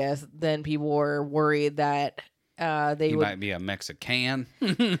Rodriguez, then people were worried that he might be a Mexican.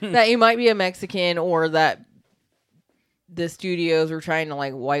 that he might be a Mexican, or that the studios were trying to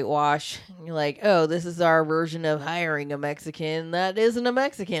whitewash. You're like, oh, this is our version of hiring a Mexican that isn't a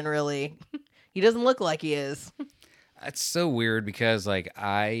Mexican, really. He doesn't look like he is. That's so weird because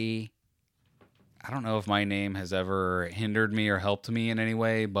I I don't know if my name has ever hindered me or helped me in any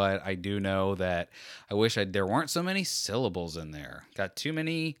way, but I do know that I wish there weren't so many syllables in there. Got too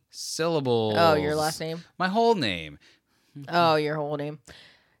many syllables. Oh, your last name? My whole name. Oh, your whole name.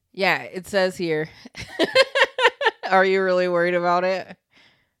 Yeah, it says here. Are you really worried about it?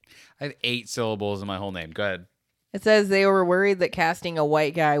 I have 8 syllables in my whole name. Go ahead. It says they were worried that casting a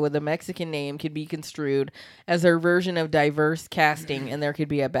white guy with a Mexican name could be construed as their version of diverse casting, and there could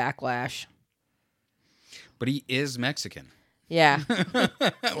be a backlash. But he is Mexican. Yeah.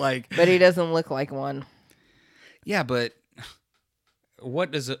 Like, but he doesn't look like one. Yeah, but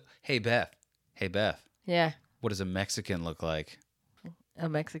what does it... Hey, Beth. Yeah. What does a Mexican look like? A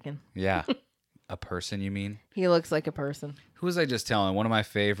Mexican. Yeah. A person, you mean? He looks like a person. Who was I just telling? One of my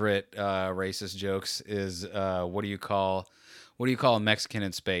favorite racist jokes is what do you call a Mexican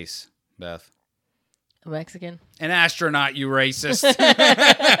in space, Beth? A Mexican? An astronaut, you racist.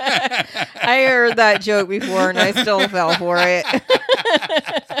 I heard that joke before and I still fell for it.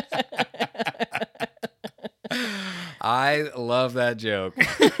 I love that joke.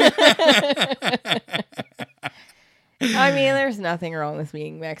 I mean, there's nothing wrong with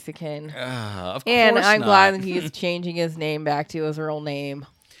being Mexican. Of and course I'm not. glad that he's changing his name back to his real name.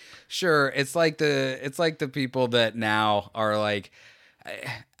 Sure, it's like the people that now are like,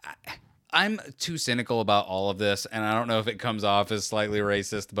 I'm too cynical about all of this, and I don't know if it comes off as slightly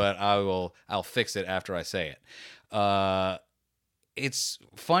racist, but I'll fix it after I say it. It's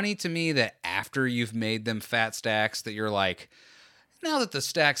funny to me that after you've made them fat stacks, that you're like, now that the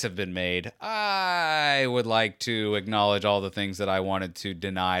stacks have been made, I would like to acknowledge all the things that I wanted to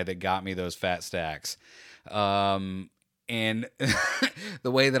deny that got me those fat stacks. And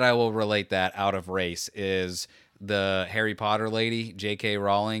the way that I will relate that out of race is the Harry Potter lady, J.K.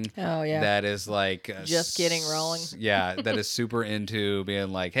 Rowling. Oh, yeah. That is like... Just kidding, Rowling. Yeah, that is super into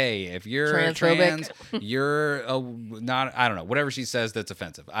being like, hey, if you're Transphobic. trans, you're not... I don't know. Whatever she says that's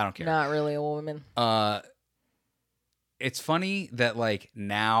offensive. I don't care. Not really a woman. It's funny that, like,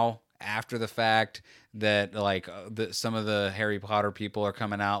 now, after the fact, that, like, some of the Harry Potter people are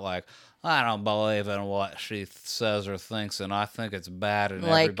coming out like, I don't believe in what she says or thinks, and I think it's bad, and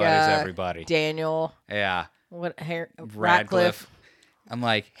like, everybody's everybody. Daniel. Yeah. Radcliffe. I'm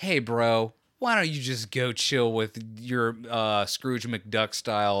like, hey, bro, why don't you just go chill with your Scrooge McDuck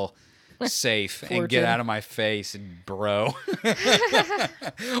style safe and get out of my face, bro?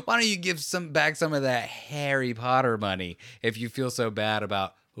 Why don't you give back some of that Harry Potter money if you feel so bad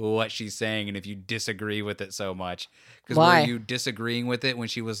about what she's saying and if you disagree with it so much? Because were you disagreeing with it when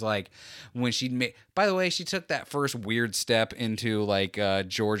she was like, when she made, by the way, she took that first weird step into like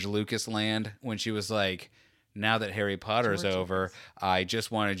George Lucas land when she was like, now that Harry Potter's over, I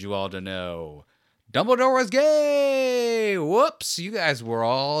just wanted you all to know Dumbledore was gay. Whoops, you guys were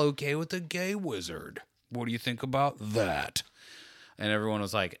all okay with the gay wizard. What do you think about that? And everyone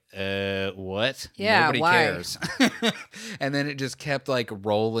was like, what? Yeah, nobody why? cares. And then it just kept like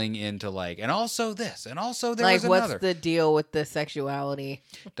rolling into like, and also this, and also there Like, was another. what's the deal with the sexuality?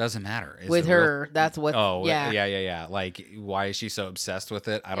 Doesn't matter. Is with it real? her, that's what. Oh, yeah. yeah. Like, why is she so obsessed with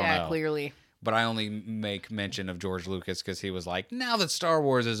it? I don't know. Yeah, clearly. But I only make mention of George Lucas because he was like, now that Star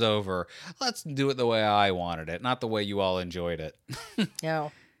Wars is over, let's do it the way I wanted it, not the way you all enjoyed it.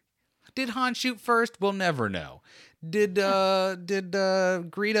 No. Did Han shoot first? We'll never know. Did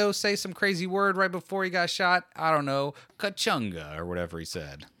Greedo say some crazy word right before he got shot? I don't know. Kachunga or whatever he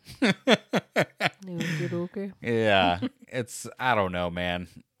said. Okay. Yeah. I don't know, man.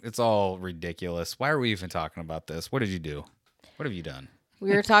 It's all ridiculous. Why are we even talking about this? What did you do? What have you done?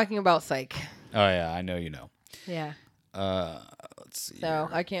 We were talking about Psych. Oh, yeah. I know you know. Yeah. Let's see. So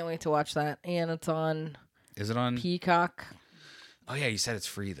I can't wait to watch that. And it's on Is it on? Peacock. Oh, yeah. You said it's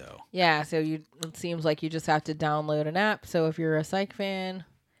free, though. Yeah, so it seems like you just have to download an app. So if you're a Psych fan,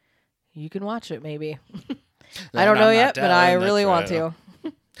 you can watch it maybe. I don't know yet, but I really want to.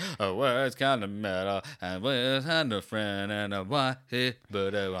 Oh, well, it's kind of metal, and we're kind of friend, and I want it,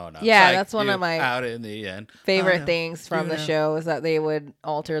 but I want to. Yeah, that's one of my out in the end. favorite things from the show is that they would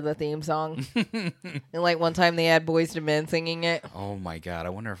alter the theme song. And like one time they had Boyz II Men singing it. Oh my god, I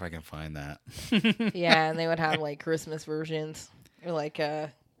wonder if I can find that. Yeah, and they would have like Christmas versions. Or like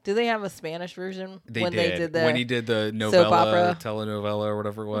do they have a Spanish version? When he did the soap opera telenovela or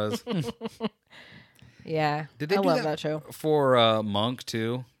whatever it was. Yeah. Did they I do love that show. For Monk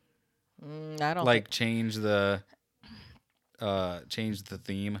too? I don't like change the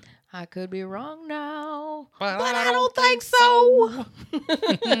theme. I could be wrong now, but I don't think so.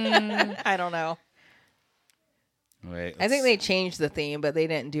 I don't know. Wait, I think they changed the theme, but they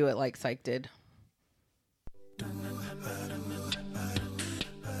didn't do it like Psych did.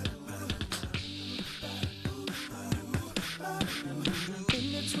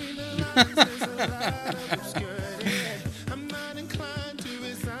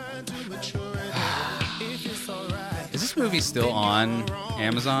 Is this movie still on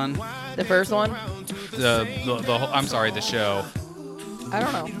Amazon? The first one? I'm sorry, the show. I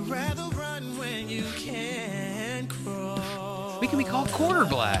don't know. We can be called Quarter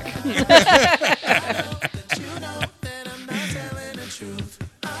Black.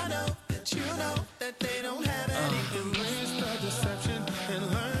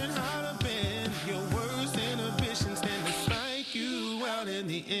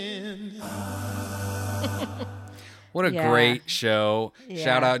 What a great show. Yeah.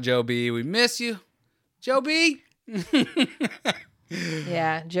 Shout out Joe B. We miss you. Joe B.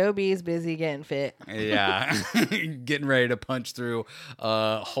 Yeah, Joe B's busy getting fit. Yeah. Getting ready to punch through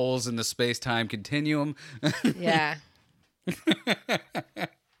holes in the space-time continuum. Yeah.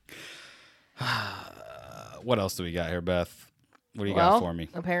 What else do we got here, Beth? What do you got for me?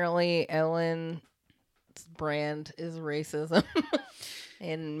 Apparently Ellen's brand is racism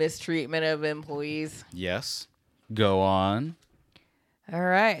and mistreatment of employees. Yes. Go on. All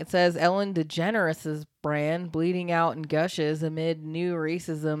right. It says Ellen DeGeneres' brand bleeding out in gushes amid new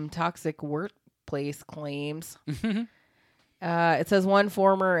racism, toxic workplace claims. It says one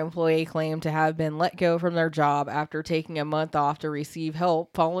former employee claimed to have been let go from their job after taking a month off to receive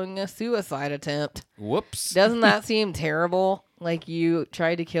help following a suicide attempt. Whoops. Doesn't that seem terrible? Like you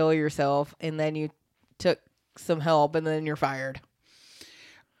tried to kill yourself and then you took some help and then you're fired.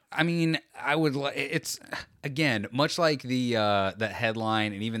 I mean, it's again much like the that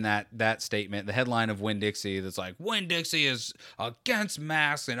headline and even that statement, the headline of Winn-Dixie that's like Winn-Dixie is against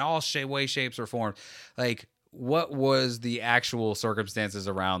masks in all way, shapes, or forms. Like, what was the actual circumstances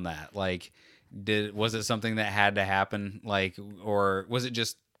around that? Like, was it something that had to happen? Like, or was it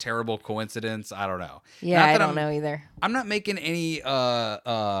just terrible coincidence? I don't know. Yeah, I don't know either. I'm not making any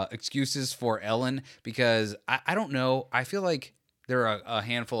excuses for Ellen because I don't know. I feel like there are a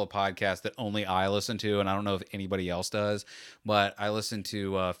handful of podcasts that only I listen to, and I don't know if anybody else does, but I listen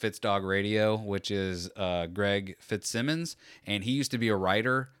to Fitzdog Radio, which is Greg Fitzsimmons, and he used to be a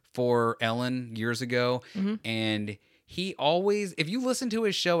writer for Ellen years ago, and he always, if you listen to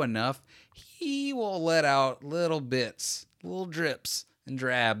his show enough, he will let out little bits, little drips and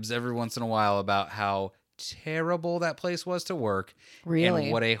drabs every once in a while about how terrible that place was to work. Really?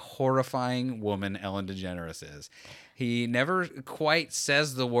 And what a horrifying woman Ellen DeGeneres is. He never quite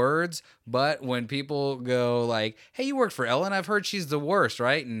says the words, but when people go like, hey, you work for Ellen, I've heard she's the worst,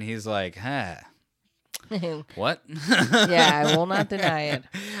 right? And he's like, what? Yeah, I will not deny it.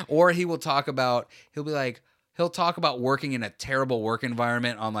 Or he'll talk about working in a terrible work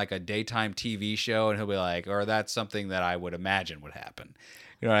environment on like a daytime TV show, and he'll be like, or that's something that I would imagine would happen.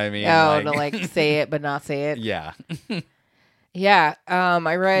 You know what I mean? Oh, to like say it but not say it. Yeah. Yeah.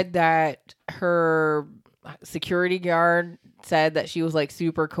 I read that her security guard said that she was like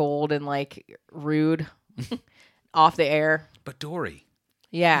super cold and like rude off the air. But Dory.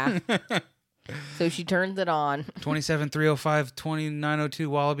 Yeah. So she turns it on. 27305-2902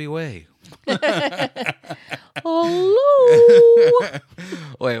 Wallaby Way. Hello.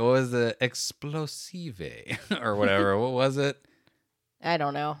 Wait, what was the explosive or whatever? What was it? I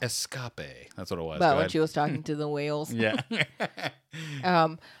don't know. Escape. That's what it was. But when she was talking to the whales. Yeah.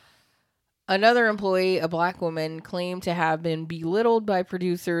 Another employee, a black woman, claimed to have been belittled by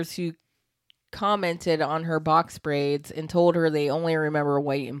producers who commented on her box braids and told her they only remember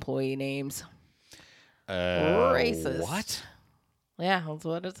white employee names. Racist. What? Yeah, that's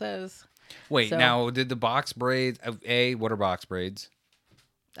what it says. Wait, now did the box braids? What are box braids?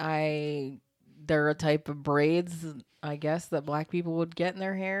 They're a type of braids, I guess, that black people would get in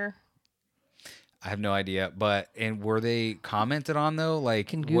their hair. I have no idea, and were they commented on though? Like,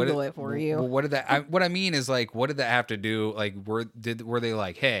 can Google it for you. What did that? What I mean is, like, what did that have to do? Like, were they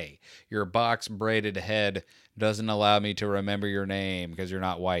like, hey, your box braided head doesn't allow me to remember your name because you're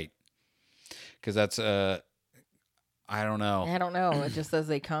not white? Because that's I don't know. I don't know. It just says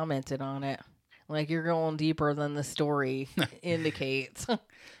they commented on it. Like, you're going deeper than the story indicates.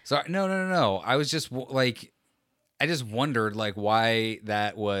 So no. I was just like. I just wondered, like, why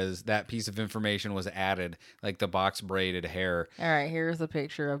that piece of information was added, like the box braided hair. All right, here's a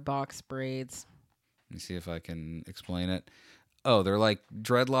picture of box braids. Let me see if I can explain it. Oh, they're like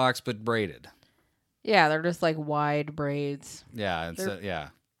dreadlocks, but braided. Yeah, they're just like wide braids. Yeah, yeah.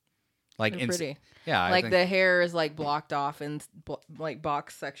 Like they're pretty. Yeah, like the hair is like blocked off in like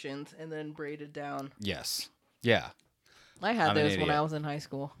box sections and then braided down. Yes. Yeah. I had those when I was in high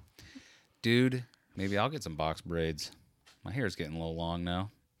school. Dude. Maybe I'll get some box braids. My hair's getting a little long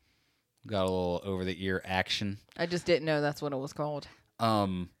now. Got a little over the ear action. I just didn't know that's what it was called.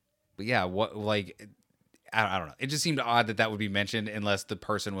 But yeah, what like I don't know. It just seemed odd that would be mentioned unless the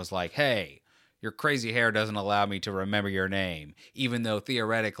person was like, "Hey, your crazy hair doesn't allow me to remember your name," even though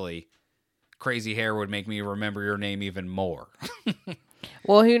theoretically, crazy hair would make me remember your name even more.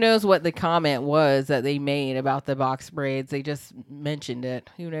 Well, who knows what the comment was that they made about the box braids? They just mentioned it.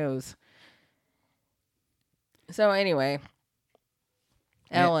 Who knows? So anyway,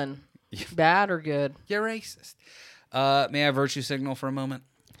 Yeah. Ellen, bad or good? You're racist. May I virtue signal for a moment?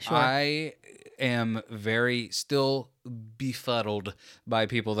 Sure. I am very still befuddled by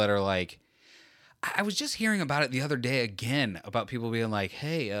people that are like, I was just hearing about it the other day again about people being like,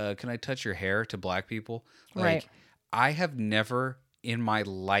 "Hey, can I touch your hair?" to black people. Like, Right. I have never in my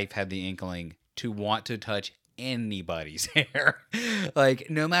life had the inkling to want to touch anybody's hair. Like,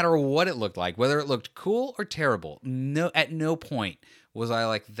 no matter what it looked like, whether it looked cool or terrible, at no point was I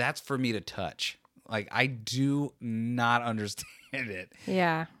like, that's for me to touch. Like, I do not understand it.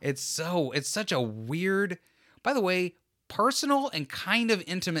 Yeah. It's such a weird, by the way, personal and kind of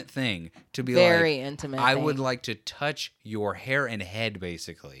intimate thing to be Very like, intimate. I thing. would like to touch your hair and head,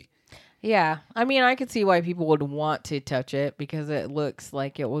 basically. Yeah. I mean, I could see why people would want to touch it because it looks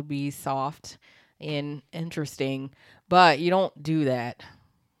like it would be soft and interesting, but you don't do that.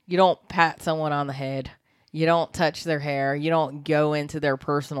 You don't pat someone on the head. You don't touch their hair. You don't go into their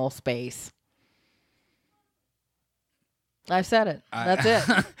personal space. I've said it. That's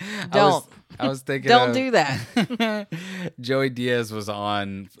it. Don't. I was thinking. Don't do that. Joey Diaz was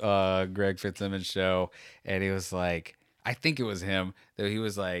on Greg Fitzsimmons' show, and he was like, I think it was him that he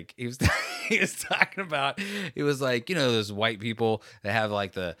was like, he was talking about. He was like, you know, those white people that have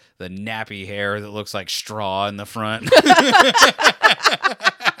like the nappy hair that looks like straw in the front.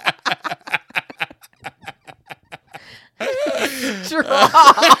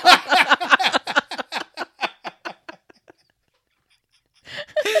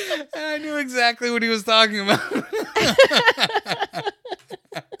 And I knew exactly what he was talking about.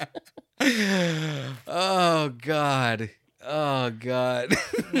 Oh God.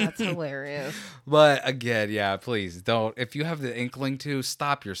 That's hilarious. But again, yeah, please don't. If you have the inkling to,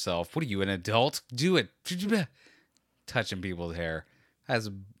 stop yourself. What are you, an adult? Do it. Touching people's hair. That's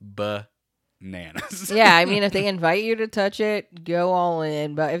bananas. Yeah, I mean, if they invite you to touch it, go all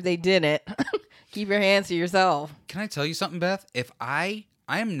in. But if they didn't, keep your hands to yourself. Can I tell you something, Beth? If I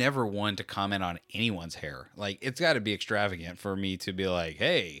am never one to comment on anyone's hair. Like, it's got to be extravagant for me to be like,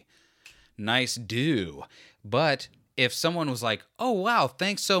 hey, nice do. But if someone was like, oh, wow,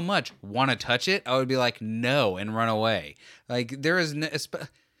 thanks so much, want to touch it? I would be like, no, and run away. Like, there is no,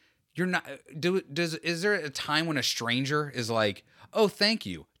 you're not, is there a time when a stranger is like, oh, thank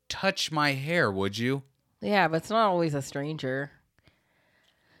you, touch my hair, would you? Yeah, but it's not always a stranger.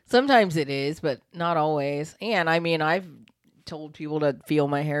 Sometimes it is, but not always. And I mean, I've told people to feel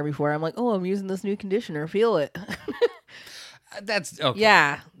my hair before. I'm like, oh, I'm using this new conditioner. Feel it. That's okay.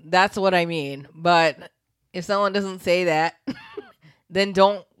 Yeah, that's what I mean. But if someone doesn't say that, then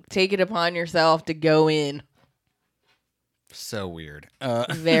don't take it upon yourself to go in. So weird.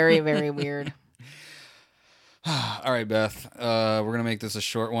 Very, very weird. All right, Beth. We're going to make this a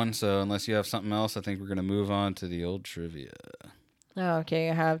short one. So unless you have something else, I think we're going to move on to the old trivia. Okay,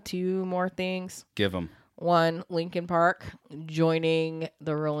 I have two more things. Give them. One, Linkin Park joining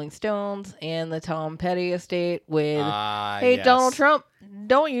the Rolling Stones and the Tom Petty estate with, hey, yes. Donald Trump,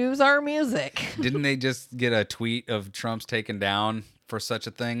 don't use our music. Didn't they just get a tweet of Trump's taken down for such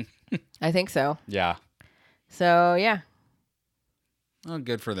a thing? I think so. Yeah. So, yeah. Well,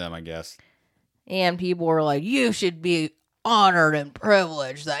 good for them, I guess. And people were like, you should be honored and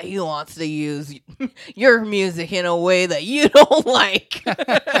privileged that he wants to use your music in a way that you don't like.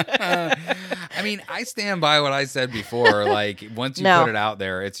 I mean, I stand by what I said before. Like, once you put it out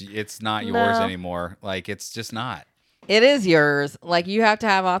there, it's not yours anymore. Like, it's just not. It is yours. Like, you have to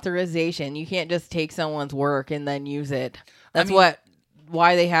have authorization. You can't just take someone's work and then use it. That's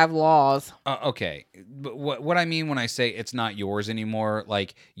why they have laws. Okay. But what I mean when I say it's not yours anymore,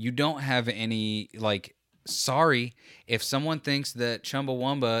 like, you don't have any, like, sorry, if someone thinks that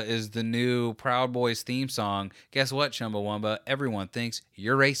Chumbawamba is the new Proud Boys theme song, guess what, Chumbawamba? Everyone thinks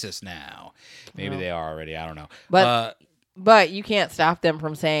you're racist now. Maybe they are already. I don't know. But you can't stop them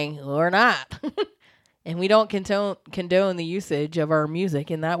from saying, we're not. And we don't condone the usage of our music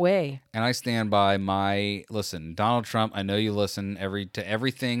in that way. And I stand by listen, Donald Trump, I know you listen to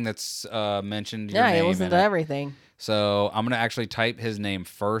everything that's mentioned. Yeah, he listens to everything. So I'm going to actually type his name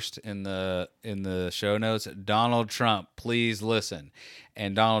first in the show notes. Donald Trump, please listen.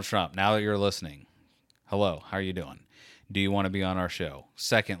 And Donald Trump, now that you're listening, hello, how are you doing? Do you want to be on our show?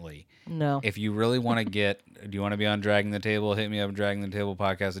 Secondly, No. If you really want to do you want to be on Dragging the Table? Hit me up,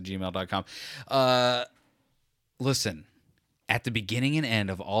 draggingthetablepodcast@gmail.com. Listen, at the beginning and end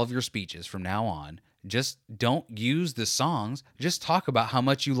of all of your speeches from now on, just don't use the songs. Just talk about how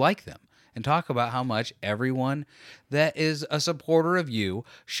much you like them and talk about how much everyone that is a supporter of you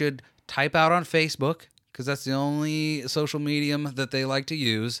should type out on Facebook, because that's the only social medium that they like to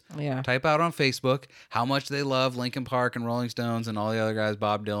use. Yeah. Type out on Facebook how much they love Linkin Park and Rolling Stones and all the other guys,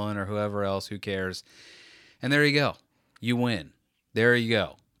 Bob Dylan or whoever else, who cares. And there you go. You win. There you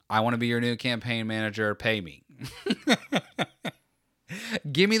go. I want to be your new campaign manager. Pay me.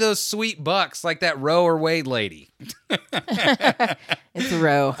 Give me those sweet bucks like that Roe or Wade lady. It's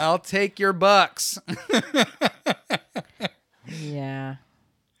Roe. I'll take your bucks. Yeah.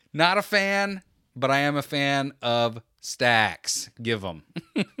 Not a fan, but I am a fan of stacks. Give them.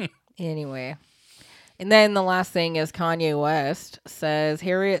 Anyway. And then the last thing is Kanye West says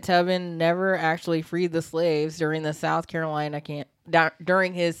Harriet Tubman never actually freed the slaves during his South Carolina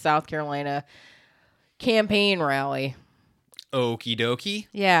campaign rally. Okie dokie.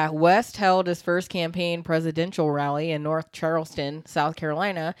 Yeah, West held his first campaign presidential rally in North Charleston, South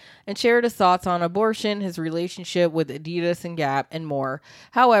Carolina, and shared his thoughts on abortion, his relationship with Adidas and Gap, and more.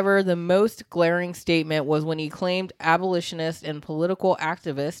 However, the most glaring statement was when he claimed abolitionist and political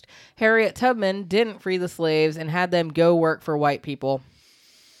activist Harriet Tubman didn't free the slaves and had them go work for white people.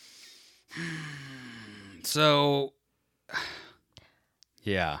 So,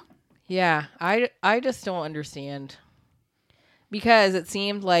 yeah. Yeah, I just don't understand. Because it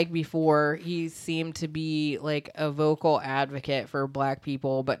seemed like before he seemed to be like a vocal advocate for black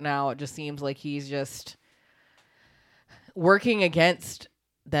people, but now it just seems like he's just working against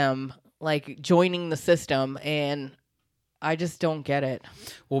them, like joining the system, and I just don't get it.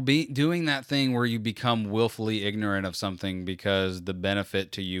 Well, doing that thing where you become willfully ignorant of something because the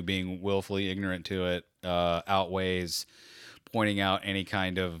benefit to you being willfully ignorant to it outweighs pointing out any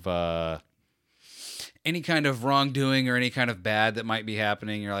kind of wrongdoing or any kind of bad that might be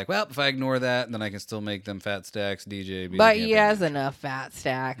happening. You're like, well, if I ignore that, then I can still make them fat stacks, DJ. But he has enough fat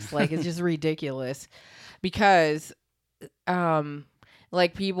stacks. Like, it's just ridiculous. Because,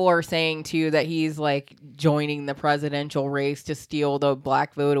 like, people are saying, too, that he's, like, joining the presidential race to steal the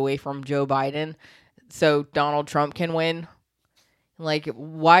black vote away from Joe Biden so Donald Trump can win. Like,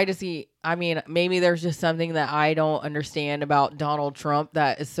 why does he... I mean, maybe there's just something that I don't understand about Donald Trump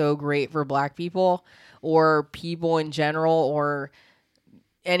that is so great for black people or people in general or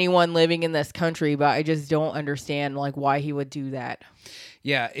anyone living in this country, but I just don't understand, like, why he would do that.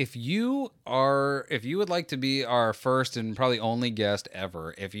 Yeah, if you would like to be our first and probably only guest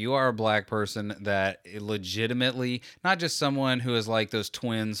ever, if you are a black person that legitimately, not just someone who is like those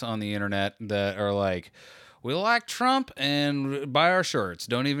twins on the internet that are like, we like Trump and buy our shirts,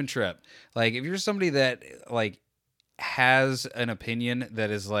 don't even trip. Like, if you're somebody that, like, has an opinion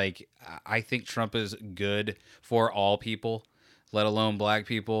that is like, I think Trump is good for all people, let alone black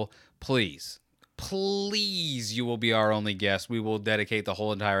people, please, you will be our only guest. We will dedicate the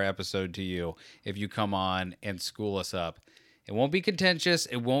whole entire episode to you if you come on and school us up. It won't be contentious.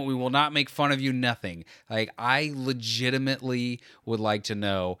 We will not make fun of you, nothing. Like, I legitimately would like to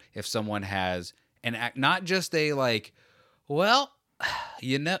know if someone has an act, not just a like, well,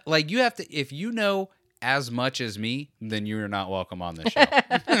 you know, like, you have to, if you know as much as me, then you're not welcome on this show.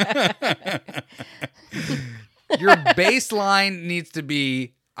 Your baseline needs to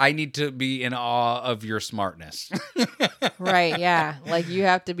be, I need to be in awe of your smartness. Right, yeah. Like, you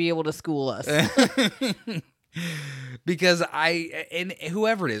have to be able to school us. Because and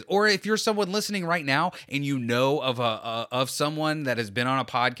whoever it is, or if you're someone listening right now and you know of someone that has been on a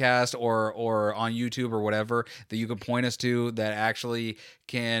podcast or on YouTube or whatever that you could point us to that actually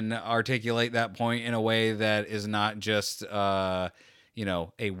can articulate that point in a way that is not just a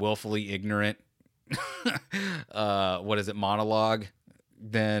willfully ignorant monologue,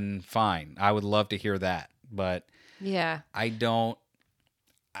 then fine. I would love to hear that. But yeah, I don't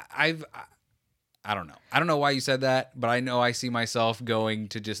know. I don't know why you said that, but I know I see myself going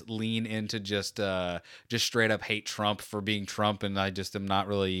to just lean into just straight up hate Trump for being Trump, and I just am not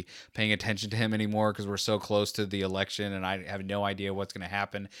really paying attention to him anymore because we're so close to the election and I have no idea what's going to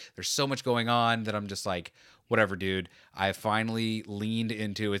happen. There's so much going on that I'm just like, whatever, dude. I finally leaned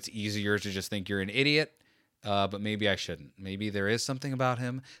into it's easier to just think you're an idiot, but maybe I shouldn't. Maybe there is something about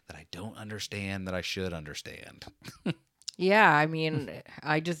him that I don't understand that I should understand. Yeah, I mean,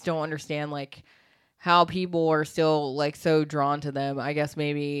 I just don't understand, like, how people are still, like, so drawn to them. I guess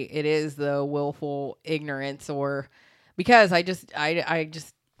maybe it is the willful ignorance, or because I just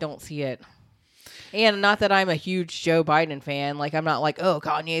don't see it. And not that I'm a huge Joe Biden fan. Like, I'm not like, oh,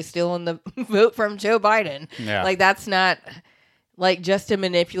 Kanye's stealing the vote from Joe Biden. Yeah. Like, that's not, like, just to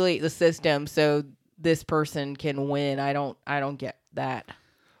manipulate the system so this person can win. I don't get that.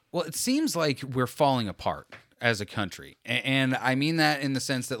 Well, it seems like we're falling apart as a country. And I mean that in the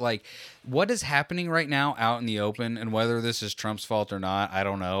sense that, like, what is happening right now out in the open, and whether this is Trump's fault or not, I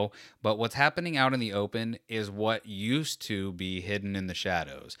don't know. But what's happening out in the open is what used to be hidden in the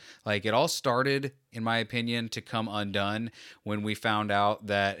shadows. Like, it all started, in my opinion, to come undone when we found out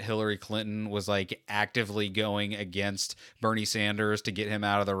that Hillary Clinton was, like, actively going against Bernie Sanders to get him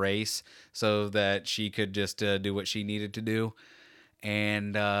out of the race so that she could just do what she needed to do.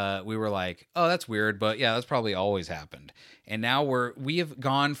 And we were like, oh, that's weird, but yeah, that's probably always happened. And now we have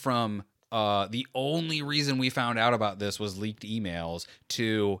gone from the only reason we found out about this was leaked emails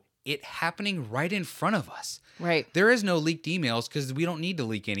to it happening right in front of us. Right. There is no leaked emails because we don't need to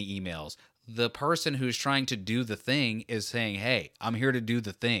leak any emails. The person who's trying to do the thing is saying, hey, I'm here to do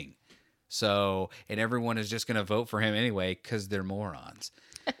the thing. So, and everyone is just going to vote for him anyway because they're morons.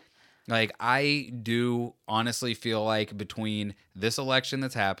 Like, I do honestly feel like between this election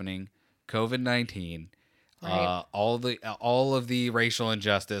that's happening, COVID-19, Right. all of the racial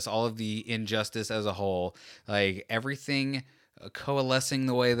injustice, all of the injustice as a whole, like everything coalescing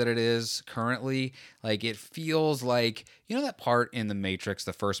the way that it is currently, like it feels like, you know that part in the Matrix,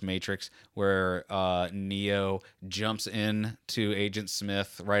 the first Matrix, where Neo jumps in to Agent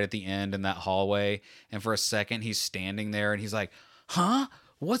Smith right at the end in that hallway, and for a second he's standing there and he's like, huh?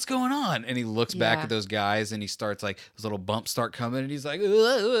 What's going on? And he looks back Yeah. at those guys and he starts like, those little bumps start coming and he's like,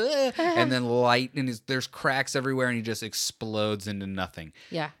 and then light and there's cracks everywhere and he just explodes into nothing.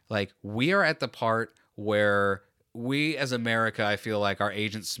 Yeah. Like, we are at the part where we as America, I feel like our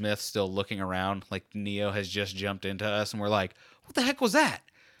Agent Smith still looking around like Neo has just jumped into us and we're like, what the heck was that?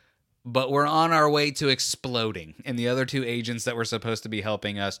 But we're on our way to exploding. And the other two agents that were supposed to be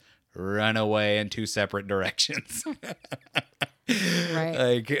helping us run away in two separate directions. Right.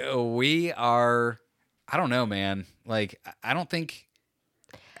 Like, we are, I don't know, man. Like, I don't think.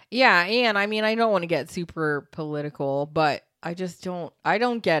 Yeah, and I mean, I don't want to get super political, but I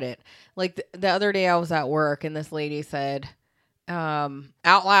don't get it. Like the other day I was at work and this lady said out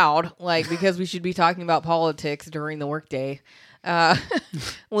loud, like, because we should be talking about politics during the workday,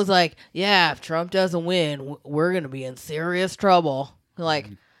 was like, yeah, if Trump doesn't win, we're going to be in serious trouble. Like,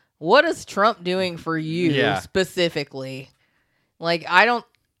 what is Trump doing for you specifically? Like, I know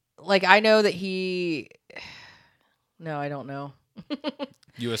that no, I don't know.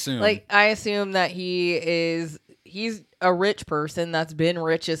 You assume. Like, I assume that he's a rich person that's been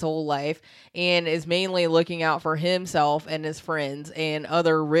rich his whole life and is mainly looking out for himself and his friends and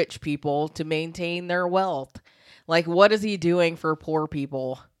other rich people to maintain their wealth. Like, what is he doing for poor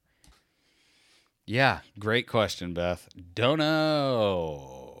people? Yeah, great question, Beth. Don't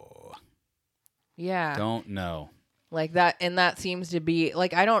know. Yeah. Don't know. Like that, and that seems to be,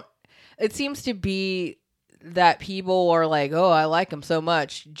 like, it seems to be that people are like, oh, I like him so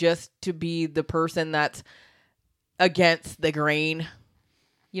much just to be the person that's against the grain.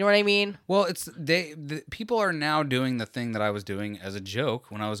 You know what I mean? Well, the people are now doing the thing that I was doing as a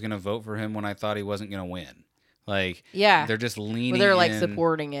joke when I was going to vote for him when I thought he wasn't going to win. Like, yeah, they're just leaning. Well, they're like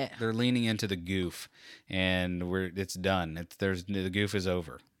supporting it. They're leaning into the goof, and it's done. The goof is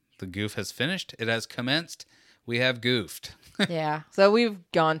over. The goof has finished. It has commenced. We have goofed. Yeah. So we've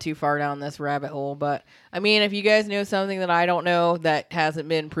gone too far down this rabbit hole. But I mean, if you guys know something that I don't know that hasn't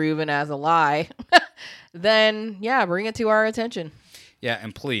been proven as a lie, then yeah, bring it to our attention. Yeah,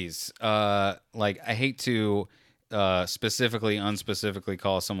 and please, like, I hate to unspecifically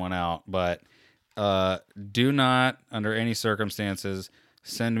call someone out, but do not, under any circumstances,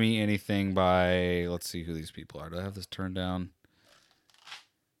 send me anything by, let's see who these people are. Do I have this turned down?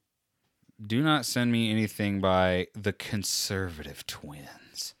 Do not send me anything by the Conservative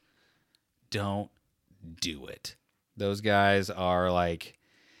Twins. Don't do it. Those guys are like,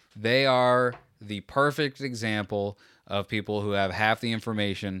 they are the perfect example of people who have half the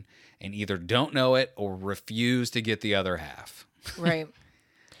information and either don't know it or refuse to get the other half. Right.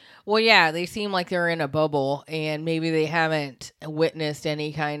 Well, yeah, they seem like they're in a bubble and maybe they haven't witnessed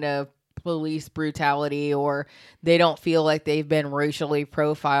any kind of police brutality, or they don't feel like they've been racially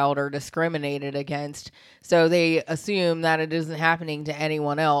profiled or discriminated against. So they assume that it isn't happening to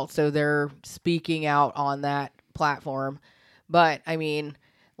anyone else. So they're speaking out on that platform. But I mean,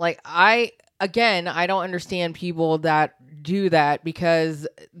 like, I don't understand people that do that because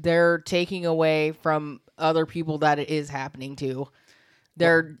they're taking away from other people that it is happening to.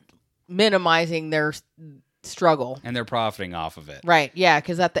 They're minimizing struggle. And they're profiting off of it. Right. Yeah.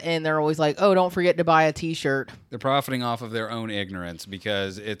 Because at the end, they're always like, oh, don't forget to buy a T-shirt. They're profiting off of their own ignorance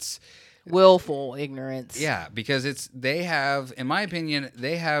because it's willful ignorance. Yeah, because they have, in my opinion,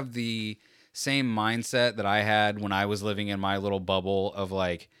 they have the same mindset that I had when I was living in my little bubble of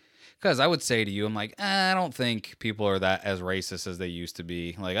like, because I would say to you, I'm like, I don't think people are that as racist as they used to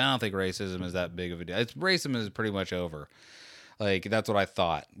be. Like, I don't think racism is that big of a deal. Racism is pretty much over. Like, that's what I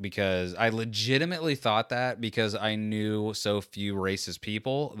thought, because I legitimately thought that because I knew so few racist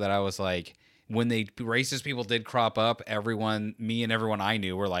people that I was like, when racist people did crop up, me and everyone I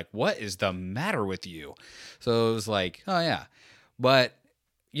knew were like, what is the matter with you? So it was like, oh yeah. But,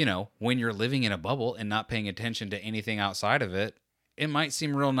 when you're living in a bubble and not paying attention to anything outside of it, it might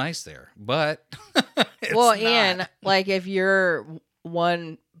seem real nice there, but it's not. And like if you're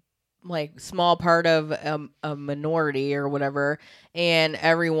one like small part of a minority or whatever, and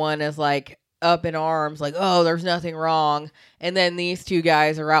everyone is like up in arms, like, oh, there's nothing wrong, and then these two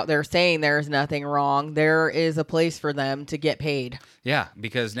guys are out there saying there's nothing wrong, there is a place for them to get paid. Yeah,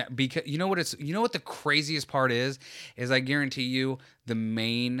 because you know what the craziest part is I guarantee you the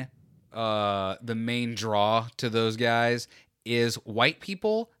main draw to those guys is white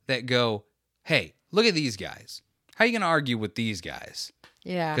people that go, hey, look at these guys. How are you going to argue with these guys?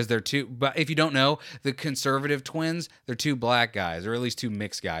 Yeah. Because they're two, but if you don't know, the conservative twins, they're two black guys, or at least two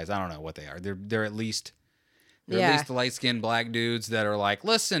mixed guys. I don't know what they are. They're at least the light-skinned black dudes that are like,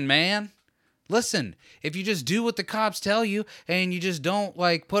 listen, man, if you just do what the cops tell you and you just don't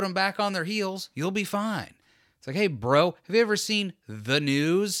like put them back on their heels, you'll be fine. It's like, hey, bro, have you ever seen the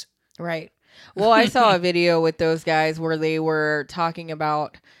news? Right. Well, I saw a video with those guys where they were talking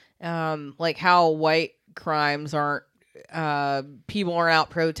about like how white crimes aren't, people aren't out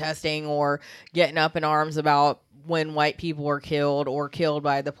protesting or getting up in arms about when white people are killed or killed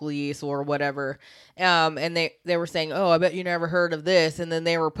by the police or whatever. And they were saying, oh, I bet you never heard of this. And then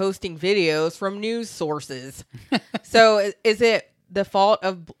they were posting videos from news sources. So is it the fault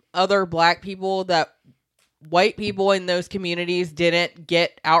of other black people that white people in those communities didn't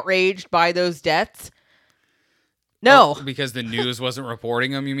get outraged by those deaths? No. Oh, because the news wasn't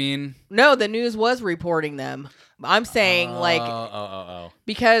reporting them, you mean? No, the news was reporting them. I'm saying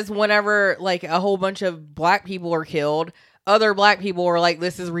because whenever like a whole bunch of black people are killed, other black people are like,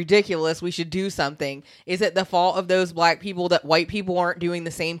 this is ridiculous, we should do something. Is it the fault of those black people that white people aren't doing the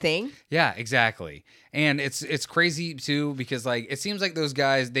same thing? Yeah, exactly. And it's crazy too, because like it seems like those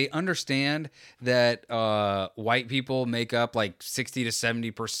guys, they understand that white people make up like 60 to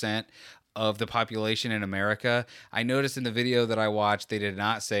 70% of the population in America. I noticed in the video that I watched, they did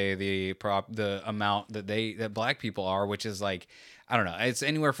not say the amount that black people are, which is like, I don't know, it's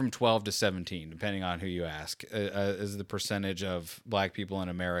anywhere from 12 to 17, depending on who you ask, is the percentage of black people in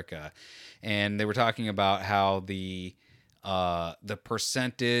America. And they were talking about how the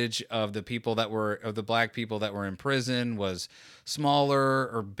percentage of the black people that were in prison was smaller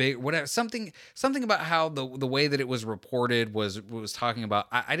or big, whatever, something about how the way that it was reported was talking about.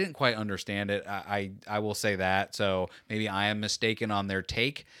 I didn't quite understand it. I will say that. So maybe I am mistaken on their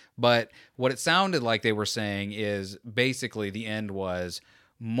take, but what it sounded like they were saying is basically the end was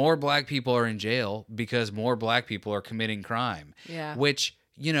more black people are in jail because more black people are committing crime. Yeah. Which,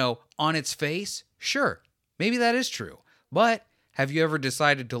 on its face, sure, maybe that is true. But have you ever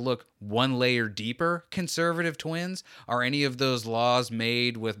decided to look one layer deeper, conservative twins? Are any of those laws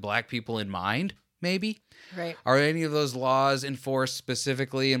made with black people in mind, maybe? Right. Are any of those laws enforced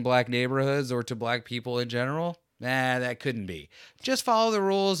specifically in black neighborhoods or to black people in general? Nah, that couldn't be. Just follow the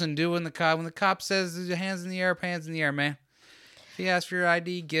rules and do when the cop says hands in the air, man. If he asks for your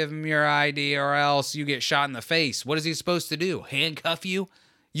ID, give him your ID or else you get shot in the face. What is he supposed to do? Handcuff you?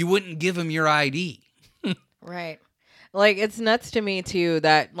 You wouldn't give him your ID. Right. Like, it's nuts to me, too,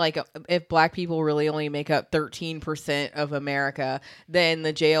 that, like, if black people really only make up 13% of America, then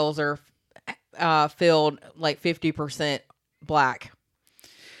the jails are filled, like, 50% black.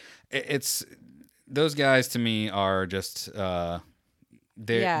 It's... Those guys, to me, are just...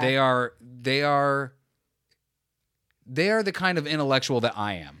 They are the kind of intellectual that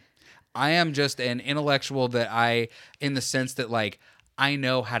I am. I am just an intellectual that in the sense that, like, I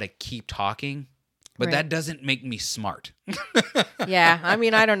know how to keep talking. But that doesn't make me smart. Yeah. I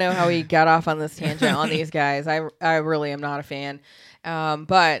mean, I don't know how he got off on this tangent on these guys. I really am not a fan.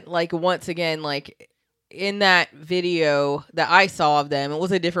 But like, once again, like in that video that I saw of them, it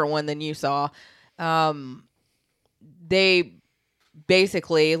was a different one than you saw. They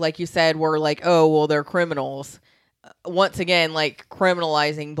basically, like you said, were like, oh, well, they're criminals. Once again, like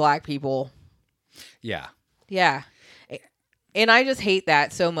criminalizing black people. Yeah. Yeah. And I just hate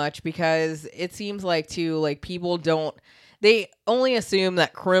that so much because it seems like too, like people don't, they only assume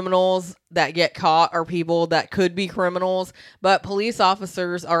that criminals that get caught are people that could be criminals, but police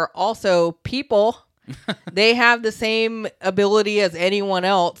officers are also people. They have the same ability as anyone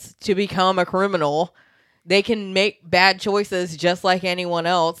else to become a criminal. They can make bad choices just like anyone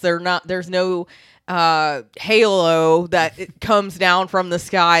else. There's no halo that it comes down from the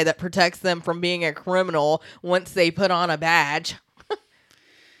sky that protects them from being a criminal once they put on a badge.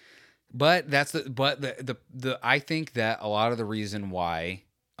 But the I think that a lot of the reason why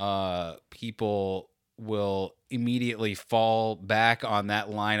people will immediately fall back on that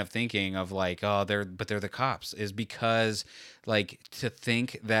line of thinking of like, oh, they're the cops, is because like to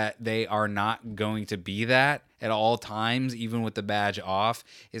think that they are not going to be that at all times, even with the badge off,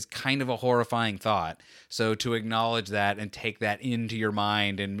 is kind of a horrifying thought. So to acknowledge that and take that into your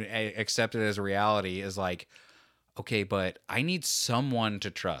mind and accept it as a reality is like, okay, but I need someone to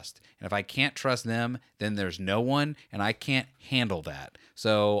trust. And if I can't trust them, then there's no one, and I can't handle that.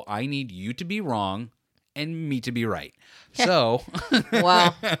 So I need you to be wrong and me to be right. So,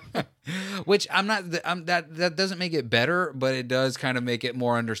 Wow. which that doesn't make it better, but it does kind of make it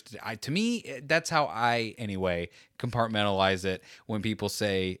more understood. To me, that's how I anyway compartmentalize it when people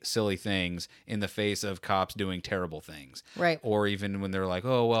say silly things in the face of cops doing terrible things, Right. or even when they're like,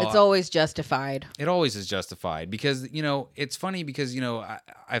 "Oh well," It's always justified. it always is justified because it's funny because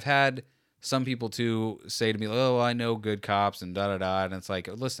I've had some people too say to me, "Oh, I know good cops and da da da," and it's like,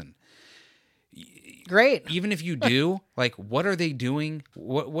 listen. Great. Even if you do, like, what are they doing?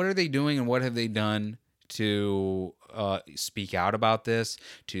 What are they doing, and what have they done to speak out about this,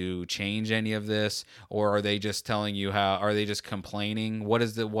 to change any of this, or are they just telling you how? Are they just complaining? What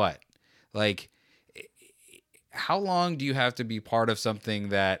is the what? Like, how long do you have to be part of something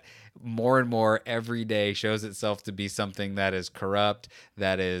that more and more every day shows itself to be something that is corrupt,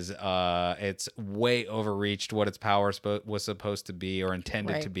 that is it's way overreached what its power was supposed to be or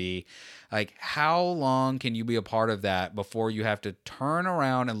intended to be? Like, how long can you be a part of that before you have to turn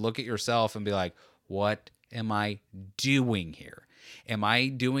around and look at yourself and be like, what am I doing here? Am I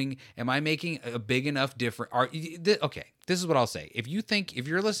making a big enough difference? Okay, this is what I'll say. If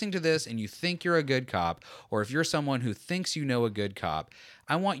you're listening to this and you think you're a good cop, or if you're someone who thinks you know a good cop,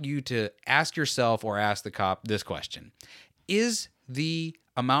 I want you to ask yourself or ask the cop this question. Is the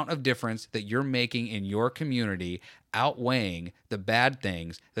amount of difference that you're making in your community outweighing the bad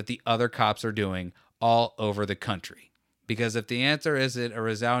things that the other cops are doing all over the country? Because if the answer is a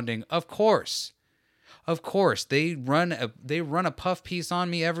resounding, of course, they run a puff piece on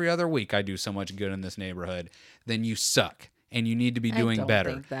me every other week. I do so much good in this neighborhood. Then you suck, and you need to be doing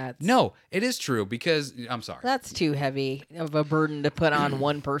better. No, it is true because I'm sorry. That's too heavy of a burden to put on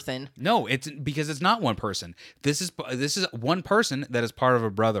one person. No, it's because it's not one person. This is one person that is part of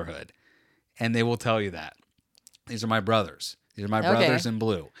a brotherhood, and they will tell you that. These are my brothers. These are my brothers in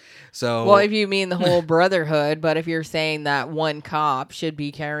blue. So, well, if you mean the whole brotherhood, but if you're saying that one cop should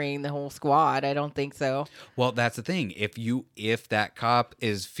be carrying the whole squad, I don't think so. Well, that's the thing. If that cop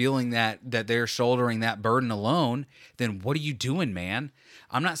is feeling that they're shouldering that burden alone, then what are you doing, man?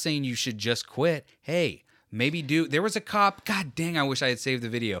 I'm not saying you should just quit. Hey, maybe there was a cop. God dang, I wish I had saved the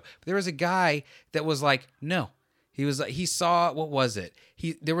video. But there was a guy that was like, no. He saw, what was it?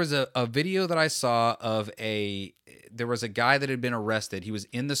 There was a video that I saw of there was a guy that had been arrested. He was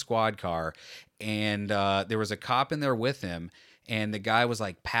in the squad car, and there was a cop in there with him, and the guy was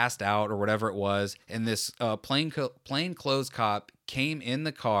like passed out or whatever it was, and this plainclothes cop came in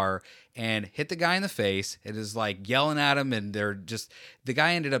the car and hit the guy in the face. It is like yelling at him, and the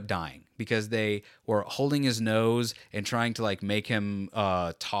guy ended up dying because they were holding his nose and trying to like make him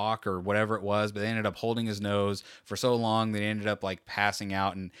talk or whatever it was, but they ended up holding his nose for so long they ended up like passing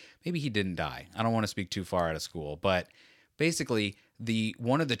out, and maybe he didn't die. I don't want to speak too far out of school, but basically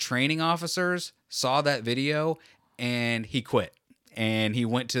one of the training officers saw that video and he quit. And he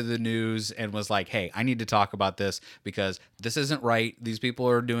went to the news and was like, hey, I need to talk about this because this isn't right. These people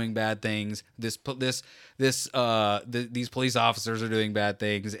are doing bad things. These police officers are doing bad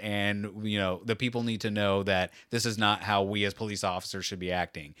things. And, the people need to know that this is not how we as police officers should be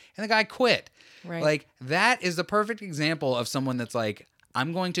acting. And the guy quit. Right. Like, that is the perfect example of someone that's like,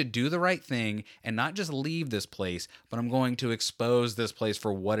 I'm going to do the right thing and not just leave this place, but I'm going to expose this place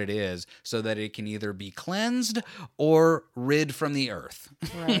for what it is so that it can either be cleansed or rid from the earth.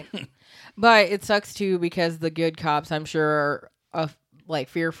 Right. But it sucks too because the good cops, I'm sure, are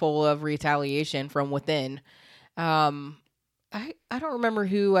fearful of retaliation from within. I don't remember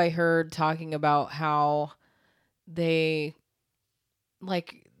who I heard talking about how they,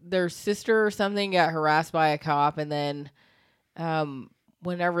 their sister or something got harassed by a cop, and then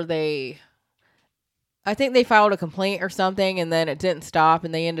whenever I think they filed a complaint or something, and then it didn't stop,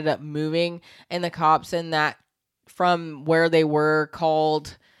 and they ended up moving, and the cops in that from where they were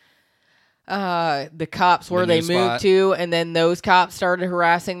called the cops where The they new moved spot. to, and then those cops started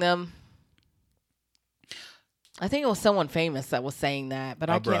harassing them. I think it was someone famous that was saying that, but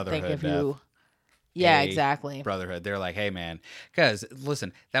I can't think of who. Yeah, A exactly. Brotherhood. They're like, hey, man. Because,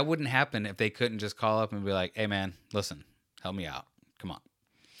 listen, that wouldn't happen if they couldn't just call up and be like, hey, man, listen, help me out. Come on.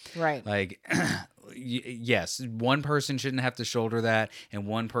 Right. Like, yes, one person shouldn't have to shoulder that, and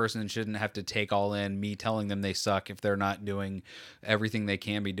one person shouldn't have to take all in me telling them they suck if they're not doing everything they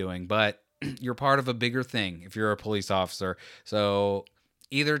can be doing. But you're part of a bigger thing if you're a police officer. So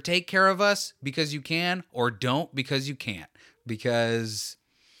either take care of us because you can, or don't because you can't. Because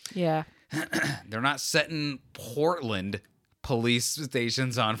Yeah. they're not setting Portland police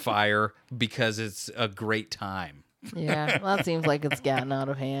stations on fire because it's a great time. Yeah. Well, that seems like it's gotten out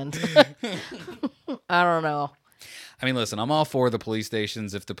of hand. I don't know. I mean, listen, I'm all for the police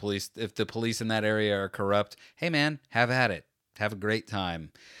stations. If the police in that area are corrupt, hey man, have at it. Have a great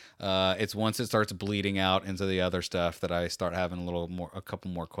time. It's once it starts bleeding out into the other stuff that I start having a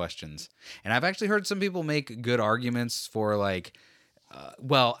couple more questions. And I've actually heard some people make good arguments for like,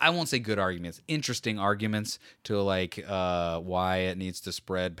 well, I won't say good arguments, interesting arguments to like why it needs to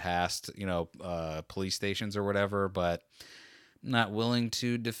spread past, police stations or whatever, but I'm not willing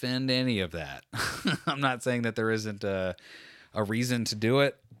to defend any of that. I'm not saying that there isn't a reason to do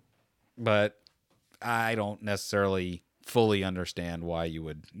it, but I don't necessarily fully understand why you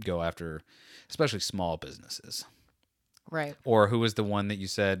would go after, especially small businesses. Right. Or who was the one that you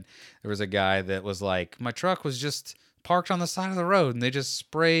said there was a guy that was like, my truck was just parked on the side of the road and they just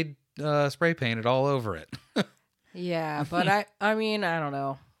spray painted all over it. Yeah, but I mean, I don't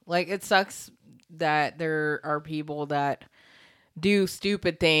know. Like, it sucks that there are people that do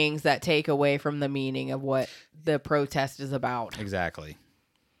stupid things that take away from the meaning of what the protest is about. Exactly.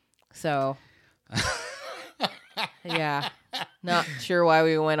 So, yeah, not sure why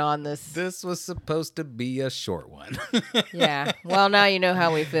we went on this. This was supposed to be a short one. Yeah, well, now you know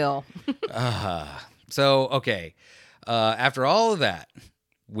how we feel. So, okay. After all of that,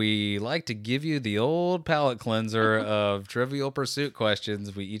 we like to give you the old palate cleanser of Trivial Pursuit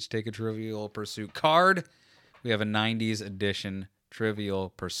questions. We each take a Trivial Pursuit card. We have a 90s edition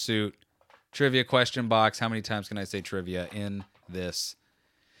Trivial Pursuit trivia question box. How many times can I say trivia in this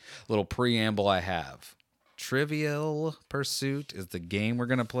little preamble I have? Trivial Pursuit is the game we're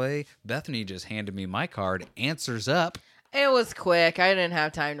going to play. Bethany just handed me my card. Answers up. It was quick. I didn't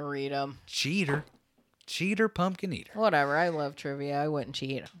have time to read them. Cheater, pumpkin eater. Whatever. I love trivia. I wouldn't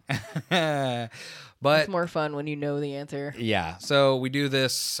cheat. But It's more fun when you know the answer. yeah, so we do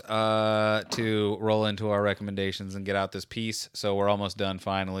this to roll into our recommendations and get out this piece. So we're almost done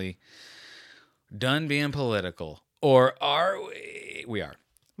finally. Done being political. Or are we? We are.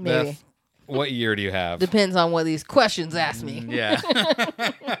 Maybe. Beth, what year do you have? Depends on what these questions ask me. Yeah.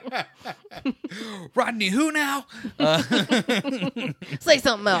 Rodney, who now? Say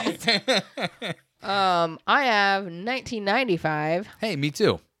something else. I have 1995. Hey, me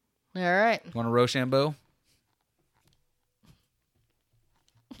too. All right. Want a Rochambeau?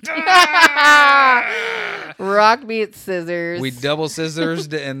 Rock beats scissors. We double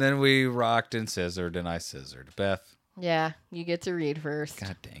scissored and then we rocked and scissored and I scissored. Beth. Yeah, you get to read first.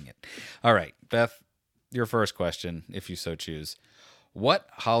 God dang it. All right, Beth, your first question, if you so choose. What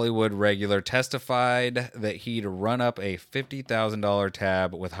Hollywood regular testified that he'd run up a $50,000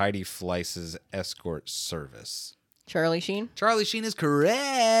 tab with Heidi Fleiss's escort service? Charlie Sheen. Charlie Sheen is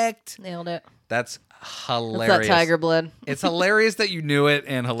correct. Nailed it. That's hilarious. What's that, Tiger Blood? It's hilarious that you knew it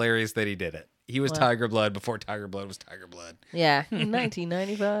and hilarious that he did it. He was What? Tiger Blood before Tiger Blood was Tiger Blood. Yeah,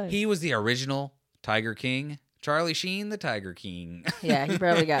 1995. He was the original Tiger King. Charlie Sheen, the Tiger King. Yeah, he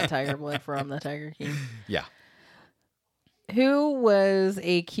probably got Tiger Blood from the Tiger King. Yeah. Who was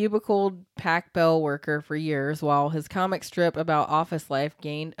a cubicled Pac Bell worker for years while his comic strip about office life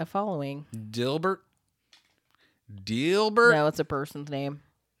gained a following? Dilbert? No, it's a person's name.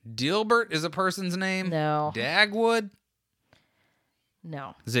 Dilbert is a person's name? No. Dagwood?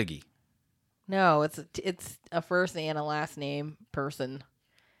 No. Ziggy. No, it's a first and a last name person.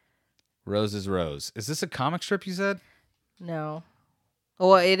 Rose is Rose. Is this a comic strip you said? No.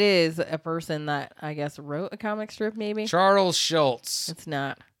 Well, it is a person that I guess wrote a comic strip, maybe. Charles Schultz. It's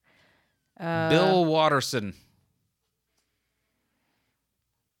not. Bill Watterson.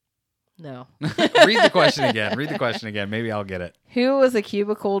 No. Read the question again. Maybe I'll get it. Who was a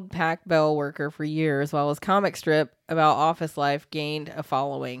cubicled Pac Bell worker for years while his comic strip about office life gained a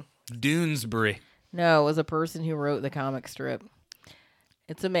following? Doonesbury. No, it was a person who wrote the comic strip.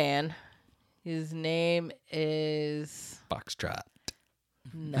 It's a man. His name is... Foxtrot.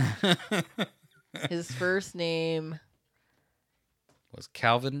 No. His first name... was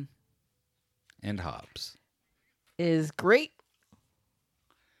Calvin and Hobbes. is Great.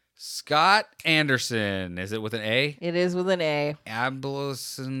 Scott Anderson. Is it with an A? It is with an A.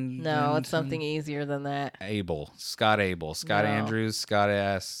 Abelson. No, it's something easier than that. Abel. Scott Abel. Scott No. Andrews. Scott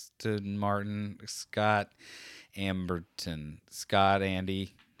Aston Martin. Scott Amberton. Scott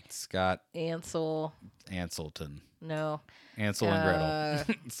Andy. Scott Ansel. Anselton. No. Ansel and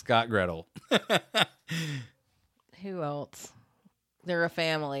Gretel. Scott Gretel. Who else? They're a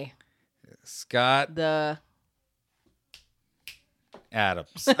family. Scott The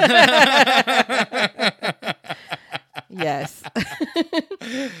Adams. yes.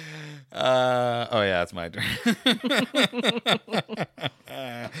 Oh yeah, it's my turn.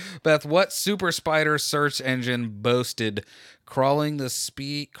 Beth, what super spider search engine boasted crawling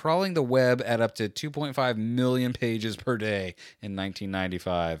the web at up to 2.5 million pages per day in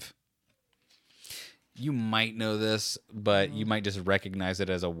 1995? You might know this, but you might just recognize it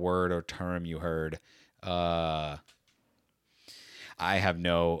as a word or term you heard. I have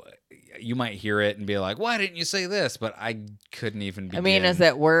no... You might hear it and be like, why didn't you say this? But I couldn't even begin. I mean, is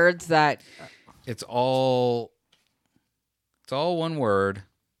it words that... It's all one word.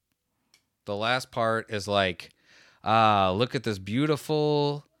 The last part is like, look at this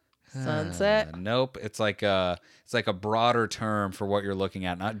beautiful... Sunset? Nope. It's like a broader term for what you're looking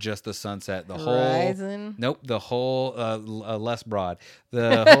at, not just the sunset. The Horizon? whole. Nope. The whole less broad.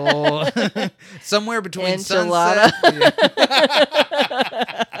 The whole somewhere between Enchilada. sunset.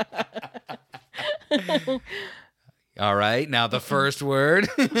 All right. Now the first word.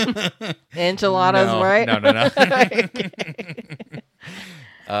 Enchiladas, No, right? No.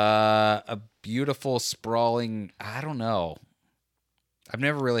 A beautiful sprawling. I don't know. I've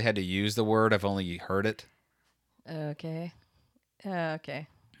never really had to use the word. I've only heard it. Okay. Okay.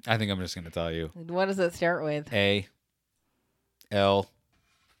 I think I'm just going to tell you. What does it start with? A. L.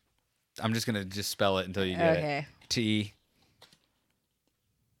 I'm just going to spell it until you get Okay. it. T.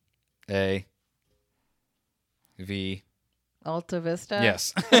 A. V. Alta Vista?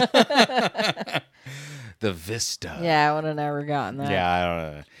 Yes. The Vista. Yeah, I would have never gotten that. Yeah, I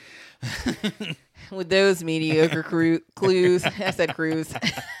don't know. With those mediocre clues. I said cruise.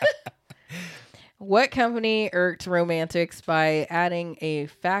 What company irked romantics by adding a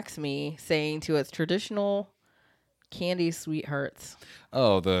fax me saying to its traditional candy sweethearts?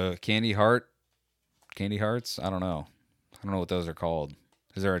 Oh, the Candy Hearts? I don't know. I don't know what those are called.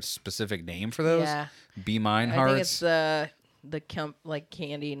 Is there a specific name for those? Yeah. Be Mine I Hearts? think it's the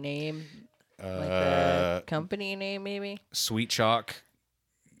candy name. Like the company name, maybe? Sweet Chalk.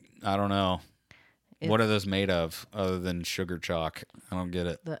 I don't know. It's- What are those made of other than sugar chalk? I don't get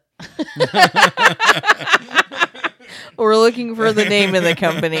it. We're looking for the name of the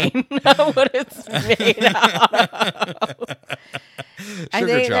company, not what it's made out of. I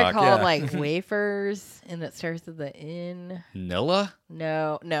think they're called like wafers, and it starts with the N. Nilla?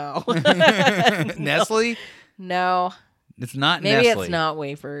 No. Nestle? No. It's not Maybe Nestle. it's not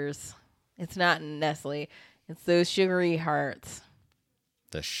wafers. It's not Nestle. It's those sugary hearts.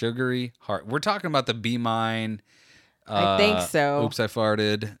 The sugary heart. We're talking about the Be Mine. I think so. Oops, I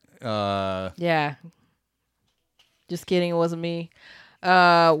farted. Yeah. Just kidding. It wasn't me.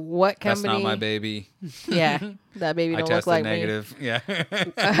 What company? That's not my baby. Yeah. That baby I don't look tested like negative. me. Yeah.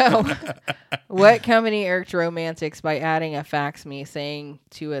 What company irked romantics by adding a fax me saying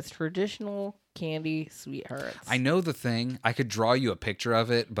to its traditional candy sweethearts? I know the thing. I could draw you a picture of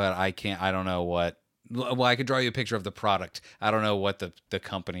it, but I can't. I don't know what. Well, I could draw you a picture of the product. I don't know what the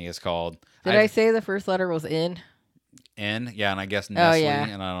company is called. Did I say the first letter was N? N? Yeah, and I guess Nestle, yeah.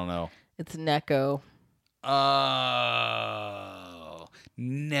 and I don't know. It's Necco. Oh,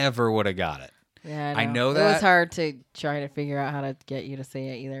 never would have got it. Yeah, I know It that. was hard to try to figure out how to get you to say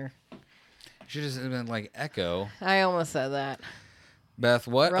it either. Should have been like Echo. I almost said that. Beth,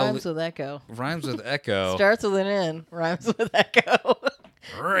 what Rhymes with Echo. rhymes with Echo? Starts with an N. Rhymes with Echo.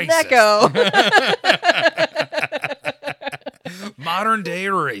 Racist. Necco. Modern day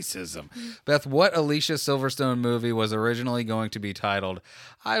racism. Beth, what Alicia Silverstone movie was originally going to be titled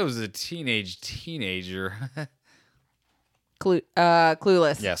 "I Was a Teenager"?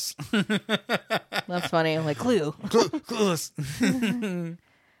 Clueless. Yes. That's funny. I'm like, Clue. Clueless.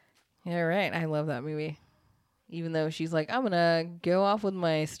 Yeah, right. I love that movie. Even though she's like, I'm going to go off with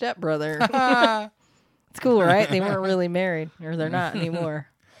my stepbrother. It's cool, right? They weren't really married, or they're not anymore.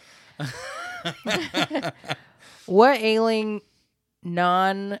 What ailing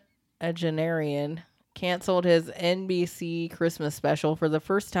Agenarian canceled his NBC Christmas special for the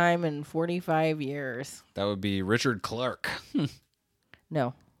first time in 45 years. That would be Richard Clark.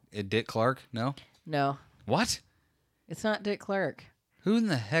 No. Dick Clark? No? No. What? It's not Dick Clark. Who in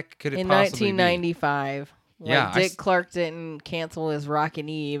the heck could it In possibly 1995. Like, Yeah, Dick Clark didn't cancel his Rockin'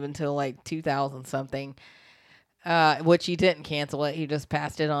 Eve until like 2000 something. Which he didn't cancel it. He just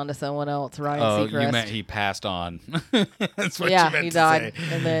passed it on to someone else, Ryan Seacrest. You meant he passed on. That's what you Yeah, meant he to died say.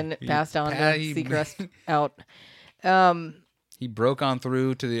 and then passed on to he- Seacrest out. He broke on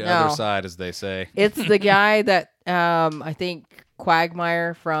through to the No. other side, as they say. It's the guy that I think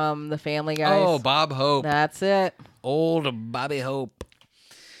Quagmire from the Family Guys. Oh, Bob Hope. That's it. Old Bobby Hope.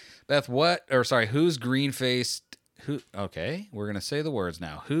 Beth, whose green faced okay, we're gonna say the words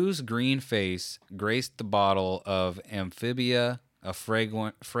now. Whose green face graced the bottle of Amphibia, a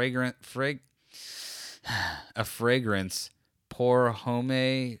fragrance pour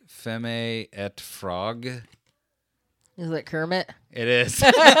homme femme et frog? Is it Kermit? It is. Is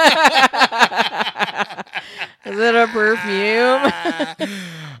it a perfume?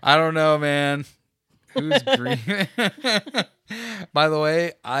 I don't know, man. Who's green? By the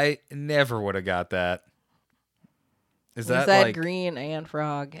way, I never would have got that. Is We that said like green and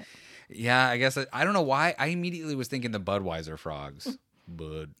frog. Yeah, I guess I don't know why. I immediately was thinking the Budweiser frogs.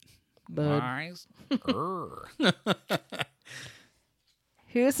 Bud. Nice.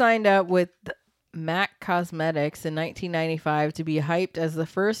 Who signed up with MAC Cosmetics in 1995 to be hyped as the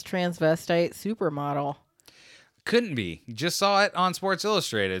first transvestite supermodel? Couldn't be. Just saw it on Sports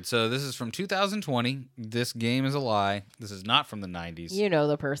Illustrated. So this is from 2020. This game is a lie. This is not from the 90s. You know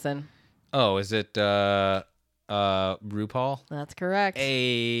the person. Oh, is it RuPaul? That's correct.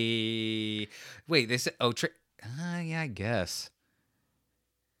 Wait, they said yeah, I guess.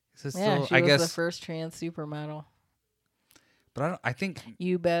 Is this Yeah, still, she I was guess the first trans supermodel. but I think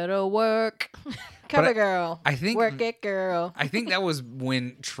You better work. Cover girl. I think Work it, girl. I think that was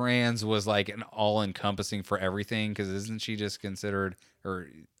when trans was like an all-encompassing for everything, because isn't she just considered, or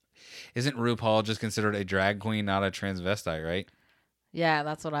isn't RuPaul just considered a drag queen, not a transvestite, right? Yeah,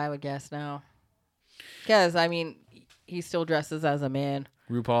 that's what I would guess now. Because, I mean, he still dresses as a man.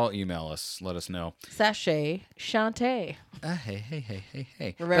 RuPaul, email us. Let us know. Sachet Shantae.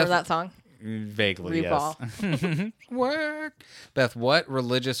 Hey. Remember Beth, that song? Vaguely, RuPaul. yes. Work. Beth, what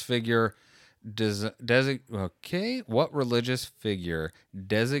religious figure what religious figure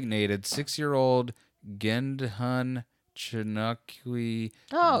designated 6-year-old Gendhun Chinukwi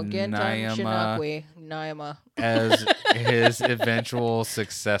Oh, Gentan Nyama Shinakwi. Nyama. as his eventual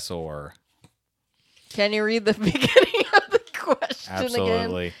successor? Can you read the beginning of the question again?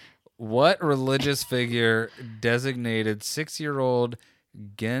 Absolutely. What religious figure designated 6-year-old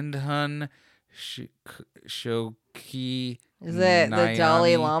Gendhun Shoki? Is it the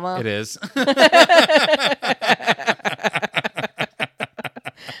Dalai Nyami? Lama? It is.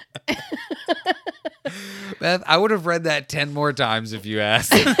 Beth, I would have read that 10 more times if you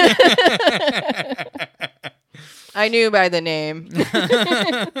asked. I knew by the name.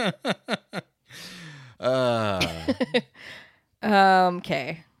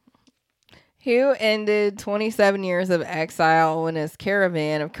 Okay. Who ended 27 years of exile when his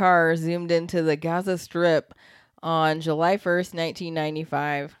caravan of cars zoomed into the Gaza Strip on July 1st,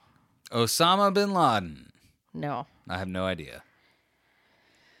 1995? Osama bin Laden. No. I have no idea.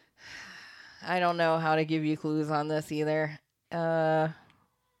 I don't know how to give you clues on this either.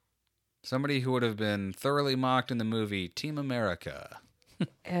 Somebody who would have been thoroughly mocked in the movie Team America.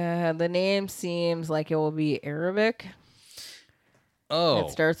 The name seems like it will be Arabic. Oh,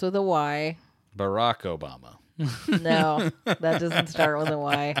 It starts with a Y. Barack Obama. No, that doesn't start with a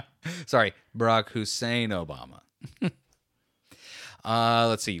Y. Sorry, Barack Hussein Obama.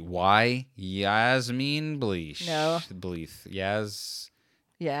 Let's see. Y. Yasmin Bleach. No. Bleeth.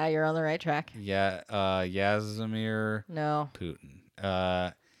 Yeah, you're on the right track. Yazimir No. Putin.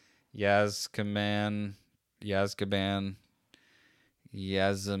 Yazkaban.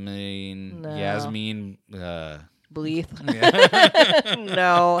 Yasmin. No. Yasmin. Bleeth. Yeah.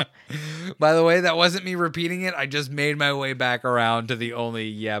 No. By the way, that wasn't me repeating it. I just made my way back around to the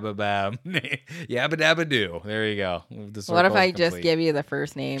only Yabba Dabba Doo. There you go. What if I just give you the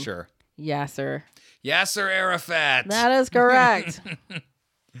first name? Sure. Yasser. Yasser Arafat. That is correct.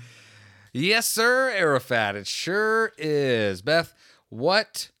 Yes, sir, Arafat. It sure is. Beth,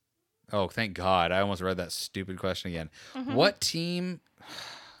 what? Oh, thank God. I almost read that stupid question again. Mm-hmm. What team?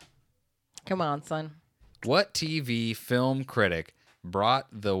 Come on, son. What TV film critic brought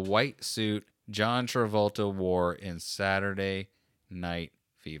the white suit John Travolta wore in Saturday Night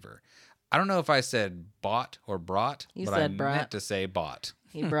Fever? I don't know if I said bought or brought, You but said I brought. meant to say bought.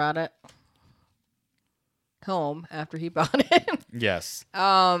 He brought it home after he bought it. Yes.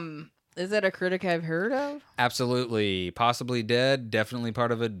 Is it a critic I've heard of? Absolutely. Possibly dead. Definitely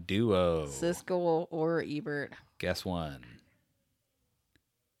part of a duo. Siskel or Ebert? Guess one.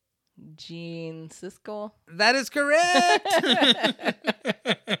 Gene Siskel. That is correct.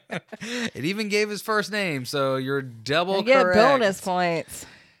 It even gave his first name, so you're double I get correct. bonus points.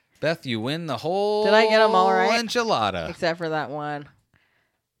 Beth, you win the whole Did I get 'em all right? enchilada. Except for that one.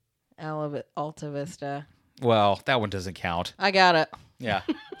 Alta Vista. Well, that one doesn't count. I got it. Yeah.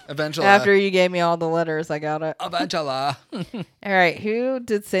 Eventually. After you gave me all the letters, I got it. Eventually. All right. Who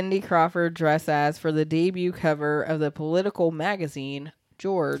did Cindy Crawford dress as for the debut cover of the political magazine,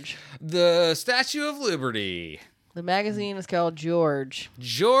 George? The Statue of Liberty. The magazine is called George.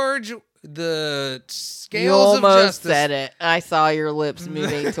 George, the You Scales of almost Justice. said it. I saw your lips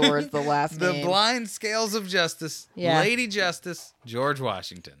moving towards the last The name. blind scales of justice. Yeah. Lady Justice, George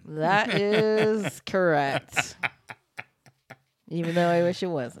Washington. That is correct. Even though I wish it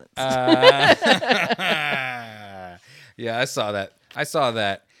wasn't. Yeah, I saw that. I saw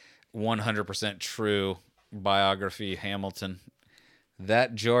that 100% true biography, Hamilton.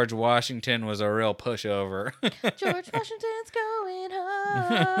 That George Washington was a real pushover. George Washington's going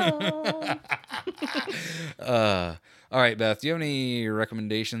home. All right, Beth, do you have any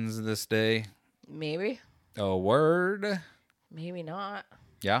recommendations this day? Maybe. A word? Maybe not.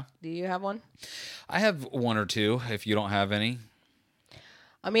 Yeah? Do you have one? I have one or two if you don't have any.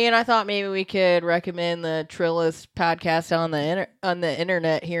 I mean, I thought maybe we could recommend the Trillist podcast on the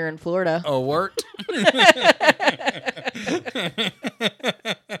internet here in Florida. A word?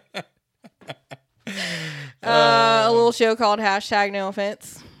 A little show called Hashtag No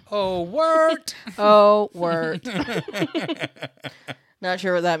Offense. Oh, word. Oh, word. Not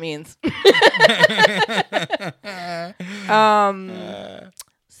sure what that means.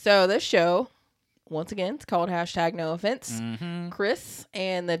 So this show, once again, it's called Hashtag No Offense. Mm-hmm. Chris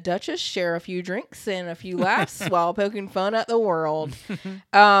and the Duchess share a few drinks and a few laughs while poking fun at the world.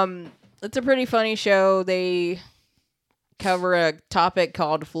 It's a pretty funny show. They cover a topic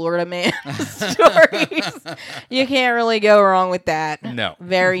called Florida Man stories. You can't really go wrong with that. No.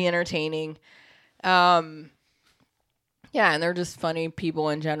 Very entertaining. Yeah, and they're just funny people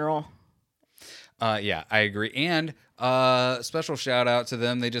in general. Yeah, I agree. And special shout out to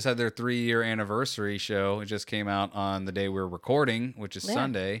them. They just had their 3-year anniversary show. It just came out on the day we're recording, which is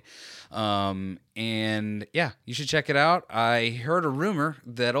Sunday. And yeah, you should check it out. I heard a rumor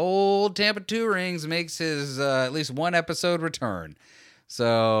that old Tampa 2 Rings makes his at least one episode return.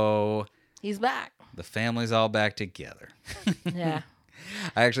 So He's back. the family's all back together. Yeah.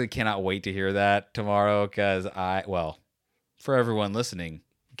 I actually cannot wait to hear that tomorrow because for everyone listening,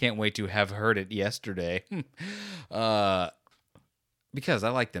 can't wait to have heard it yesterday. Because I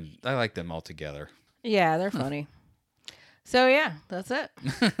like them. I like them all together. Yeah, they're funny. So yeah, that's it.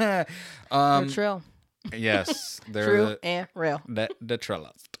 They're trill. Yes, they're True and real. the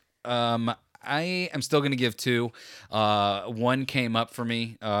Trillist. I am still going to give 2. One came up for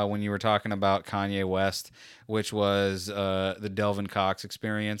me when you were talking about Kanye West, which was the Delvin Cox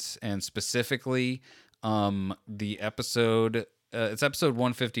experience, and specifically the episode. It's episode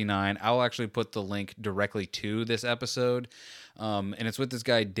 159. I'll actually put the link directly to this episode, and it's with this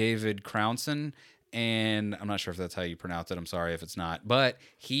guy David Crownson. And I'm not sure if that's how you pronounce it. I'm sorry if it's not. But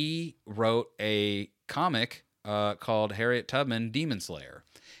he wrote a comic called Harriet Tubman Demon Slayer.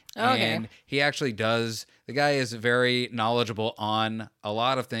 Okay. And he actually does. The guy is very knowledgeable on a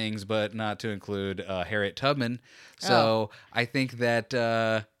lot of things, but not to include Harriet Tubman. So I think that,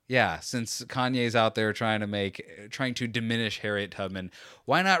 since Kanye's out there trying to diminish Harriet Tubman,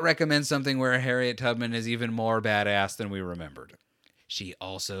 why not recommend something where Harriet Tubman is even more badass than we remembered? She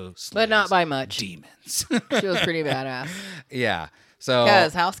also slays But not by much. demons. She was pretty badass. Yeah. So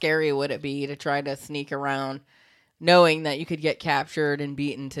Because how scary would it be to try to sneak around knowing that you could get captured and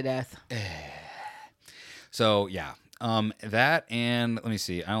beaten to death? So yeah, that, and let me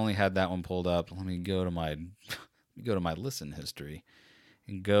see. I only had that one pulled up. Let me go to my listen history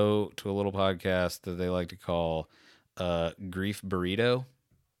and go to a little podcast that they like to call Grief Burrito.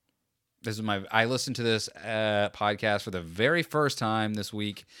 I listened to this podcast for the very first time this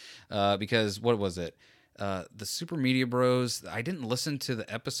week because what was it? The Super Media Bros. I didn't listen to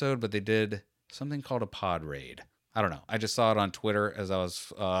the episode, but they did something called a pod raid. I don't know. I just saw it on Twitter as I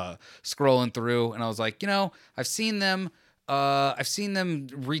was scrolling through, and I was like, I've seen them I've seen them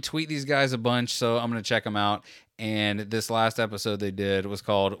retweet these guys a bunch, so I'm going to check them out. And this last episode they did was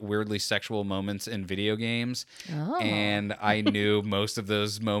called Weirdly Sexual Moments in Video Games. Oh. And I knew most of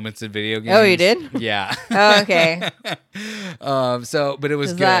those moments in video games. Oh, you did? Yeah. Oh, okay. But it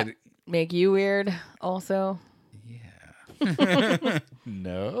was Does good. that make you weird also? Yeah.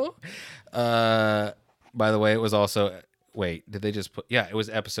 No. By the way, it was also... Wait, did they just put... Yeah, it was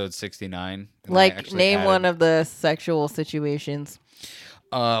episode 69. Like, name one of the sexual situations.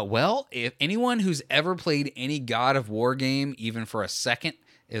 Well, if anyone who's ever played any God of War game, even for a second,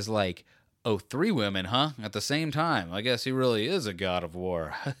 is like, oh, 3 women, huh? At the same time. I guess he really is a God of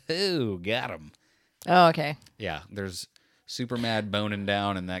War. Ooh, got him. Oh, okay. Yeah, there's super mad boning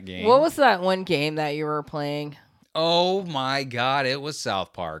down in that game. What was that one game that you were playing? Oh my God, it was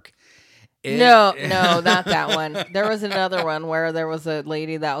South Park. No, not that one. There was another one where there was a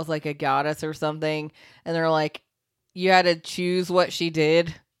lady that was like a goddess or something, and they're like, you had to choose what she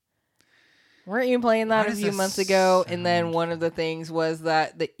did. Weren't you playing that a few months ago? And then one of the things was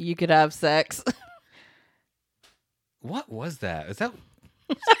that you could have sex. What was that? Is that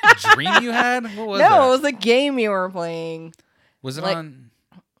a dream you had? What was that? No, it was a game you were playing. Was it like, on?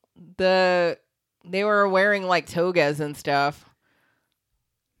 They were wearing like togas and stuff.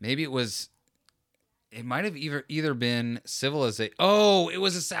 Maybe it was. It might have either been Civilization. Oh, it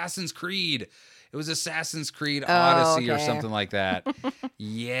was Assassin's Creed. It was Assassin's Creed Odyssey or something like that.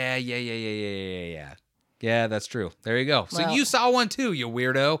 Yeah. Yeah, that's true. There you go. So you saw one too, you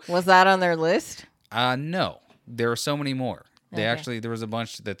weirdo. Was that on their list? No. There are so many more. There was a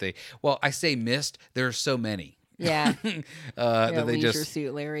bunch that they. Well, I say missed. There are so many. Yeah. That they Leisure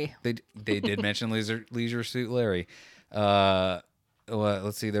Suit Larry. They did mention Leisure Suit Larry.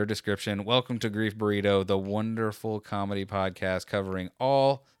 Let's see their description. Welcome to Grief Burrito, the wonderful comedy podcast covering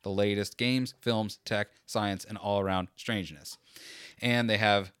all the latest games, films, tech, science, and all-around strangeness. And they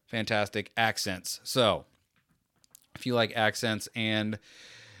have fantastic accents. So, if you like accents and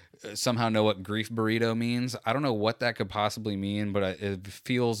somehow know what Grief Burrito means, I don't know what that could possibly mean, but it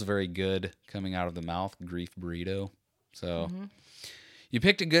feels very good coming out of the mouth, Grief Burrito. So... Mm-hmm. You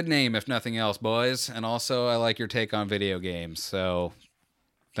picked a good name, if nothing else, boys. And also, I like your take on video games. So,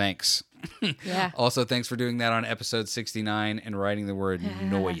 thanks. Yeah. Also, thanks for doing that on episode 69 and writing the word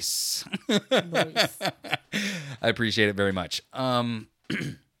noise. Nice. I appreciate it very much.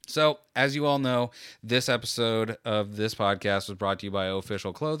 So, as you all know, this episode of this podcast was brought to you by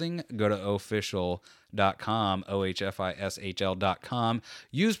Official Clothing. Go to official.com, OHFISHL.com.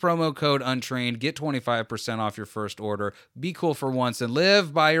 Use promo code Untrained. Get 25% off your first order. Be cool for once and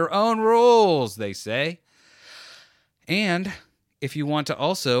live by your own rules, they say. And if you want to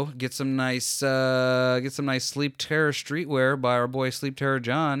also get some nice Sleep Terror streetwear by our boy Sleep Terror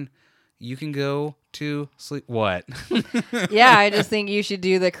John, you can go to sleep. What? Yeah, I just think you should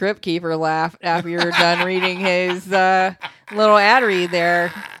do the Crypt Keeper laugh after you're done reading his little ad read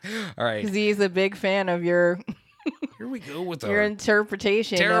there. All right. Because he's a big fan of your Here we go with your our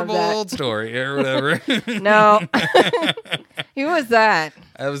interpretation terrible of that. old story or whatever. No. Who was that?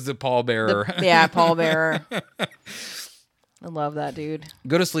 That was the pallbearer. Yeah, pallbearer. I love that dude.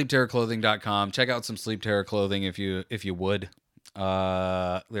 Go to sleepterrorclothing.com. Check out some Sleep Terror clothing if you would. There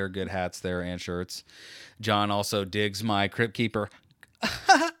are good hats there and shirts. John also digs my Crypt Keeper.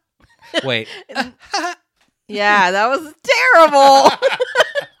 Wait. Yeah, that was terrible.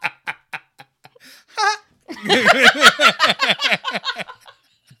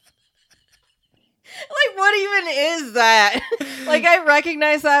 Like, what even is that? Like, I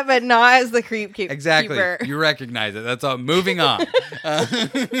recognize that, but not as the creep keeper. Exactly. You recognize it. That's all. Moving on.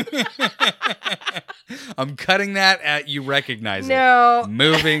 I'm cutting that at you recognize No. it.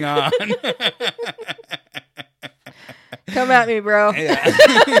 Moving on. Come at me, bro. Yeah.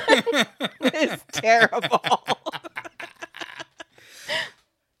 It's terrible.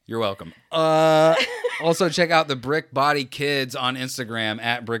 You're welcome. Also, check out the Brick Body Kids on Instagram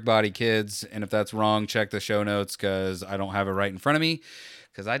at Brick Body Kids. And if that's wrong, check the show notes because I don't have it right in front of me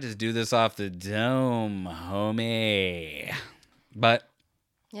because I just do this off the dome, homie. But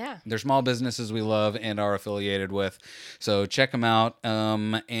Yeah. they're small businesses we love and are affiliated with. So check them out.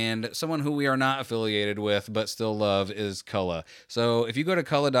 And someone who we are not affiliated with but still love is Cullah. So if you go to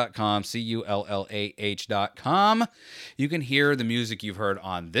Cullah.com, CULLAH.com, you can hear the music you've heard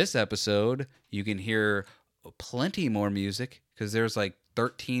on this episode. You can hear plenty more music because there's like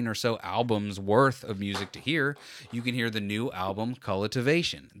 13 or so albums worth of music to hear. You can hear the new album,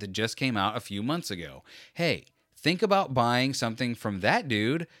 Cultivation, that just came out a few months ago. Hey, think about buying something from that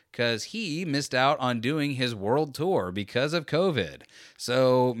dude because he missed out on doing his world tour because of COVID.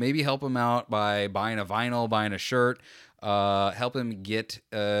 So maybe help him out by buying a vinyl, buying a shirt. help him get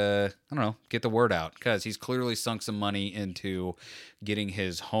I don't know, get the word out, because he's clearly sunk some money into getting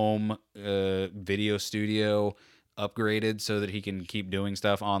his home video studio upgraded so that he can keep doing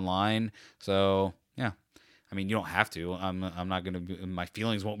stuff online. So yeah, I mean, you don't have to. I'm not gonna. My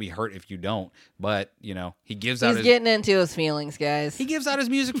feelings won't be hurt if you don't. But you know, he gives out. He's getting into his feelings, guys. He gives out his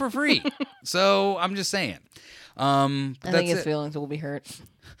music for free. So I'm just saying. I think his feelings will be hurt.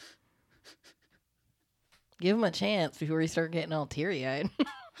 Give him a chance before you start getting all teary-eyed.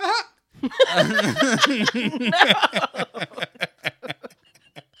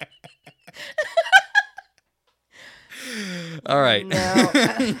 All right. No.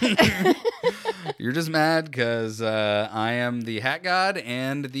 You're just mad because I am the Hat God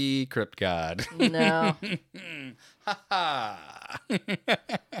and the Crypt God. No.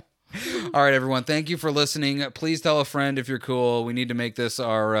 All right, everyone. Thank you for listening. Please tell a friend if you're cool. We need to make this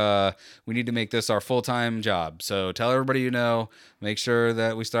our full-time job. So tell everybody you know. Make sure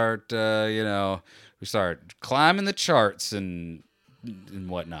that we start we start climbing the charts and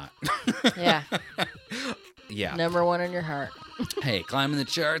whatnot. Yeah. Yeah. Number one in your heart. Hey, climbing the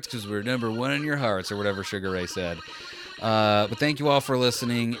charts because we're number one in your hearts, or whatever Sugar Ray said. But thank you all for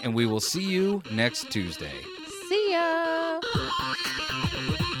listening, and we will see you next Tuesday. See ya.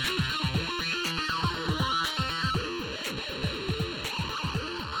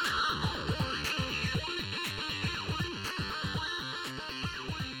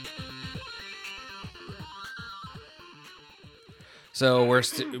 So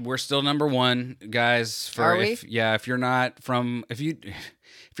we're still number one, guys. Are we? If you're not from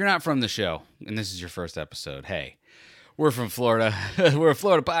the show and this is your first episode, hey, we're from Florida. We're a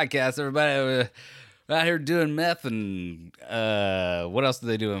Florida podcast. Everybody out here doing meth and what else do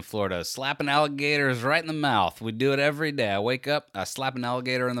they do in Florida? Slapping alligators right in the mouth. We do it every day. I wake up, I slap an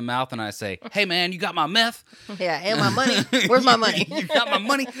alligator in the mouth, and I say, "Hey man, you got my meth?" Yeah, and my money. Where's my money? You got my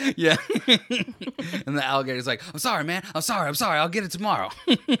money? Yeah. And the alligator's like, "I'm sorry, man. I'm sorry. I'll get it tomorrow."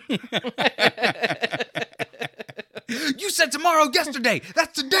 You said tomorrow yesterday.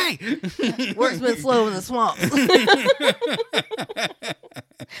 That's today. Work's been slow in the swamps.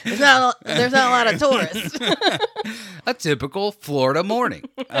 There's not a lot of tourists. A typical Florida morning.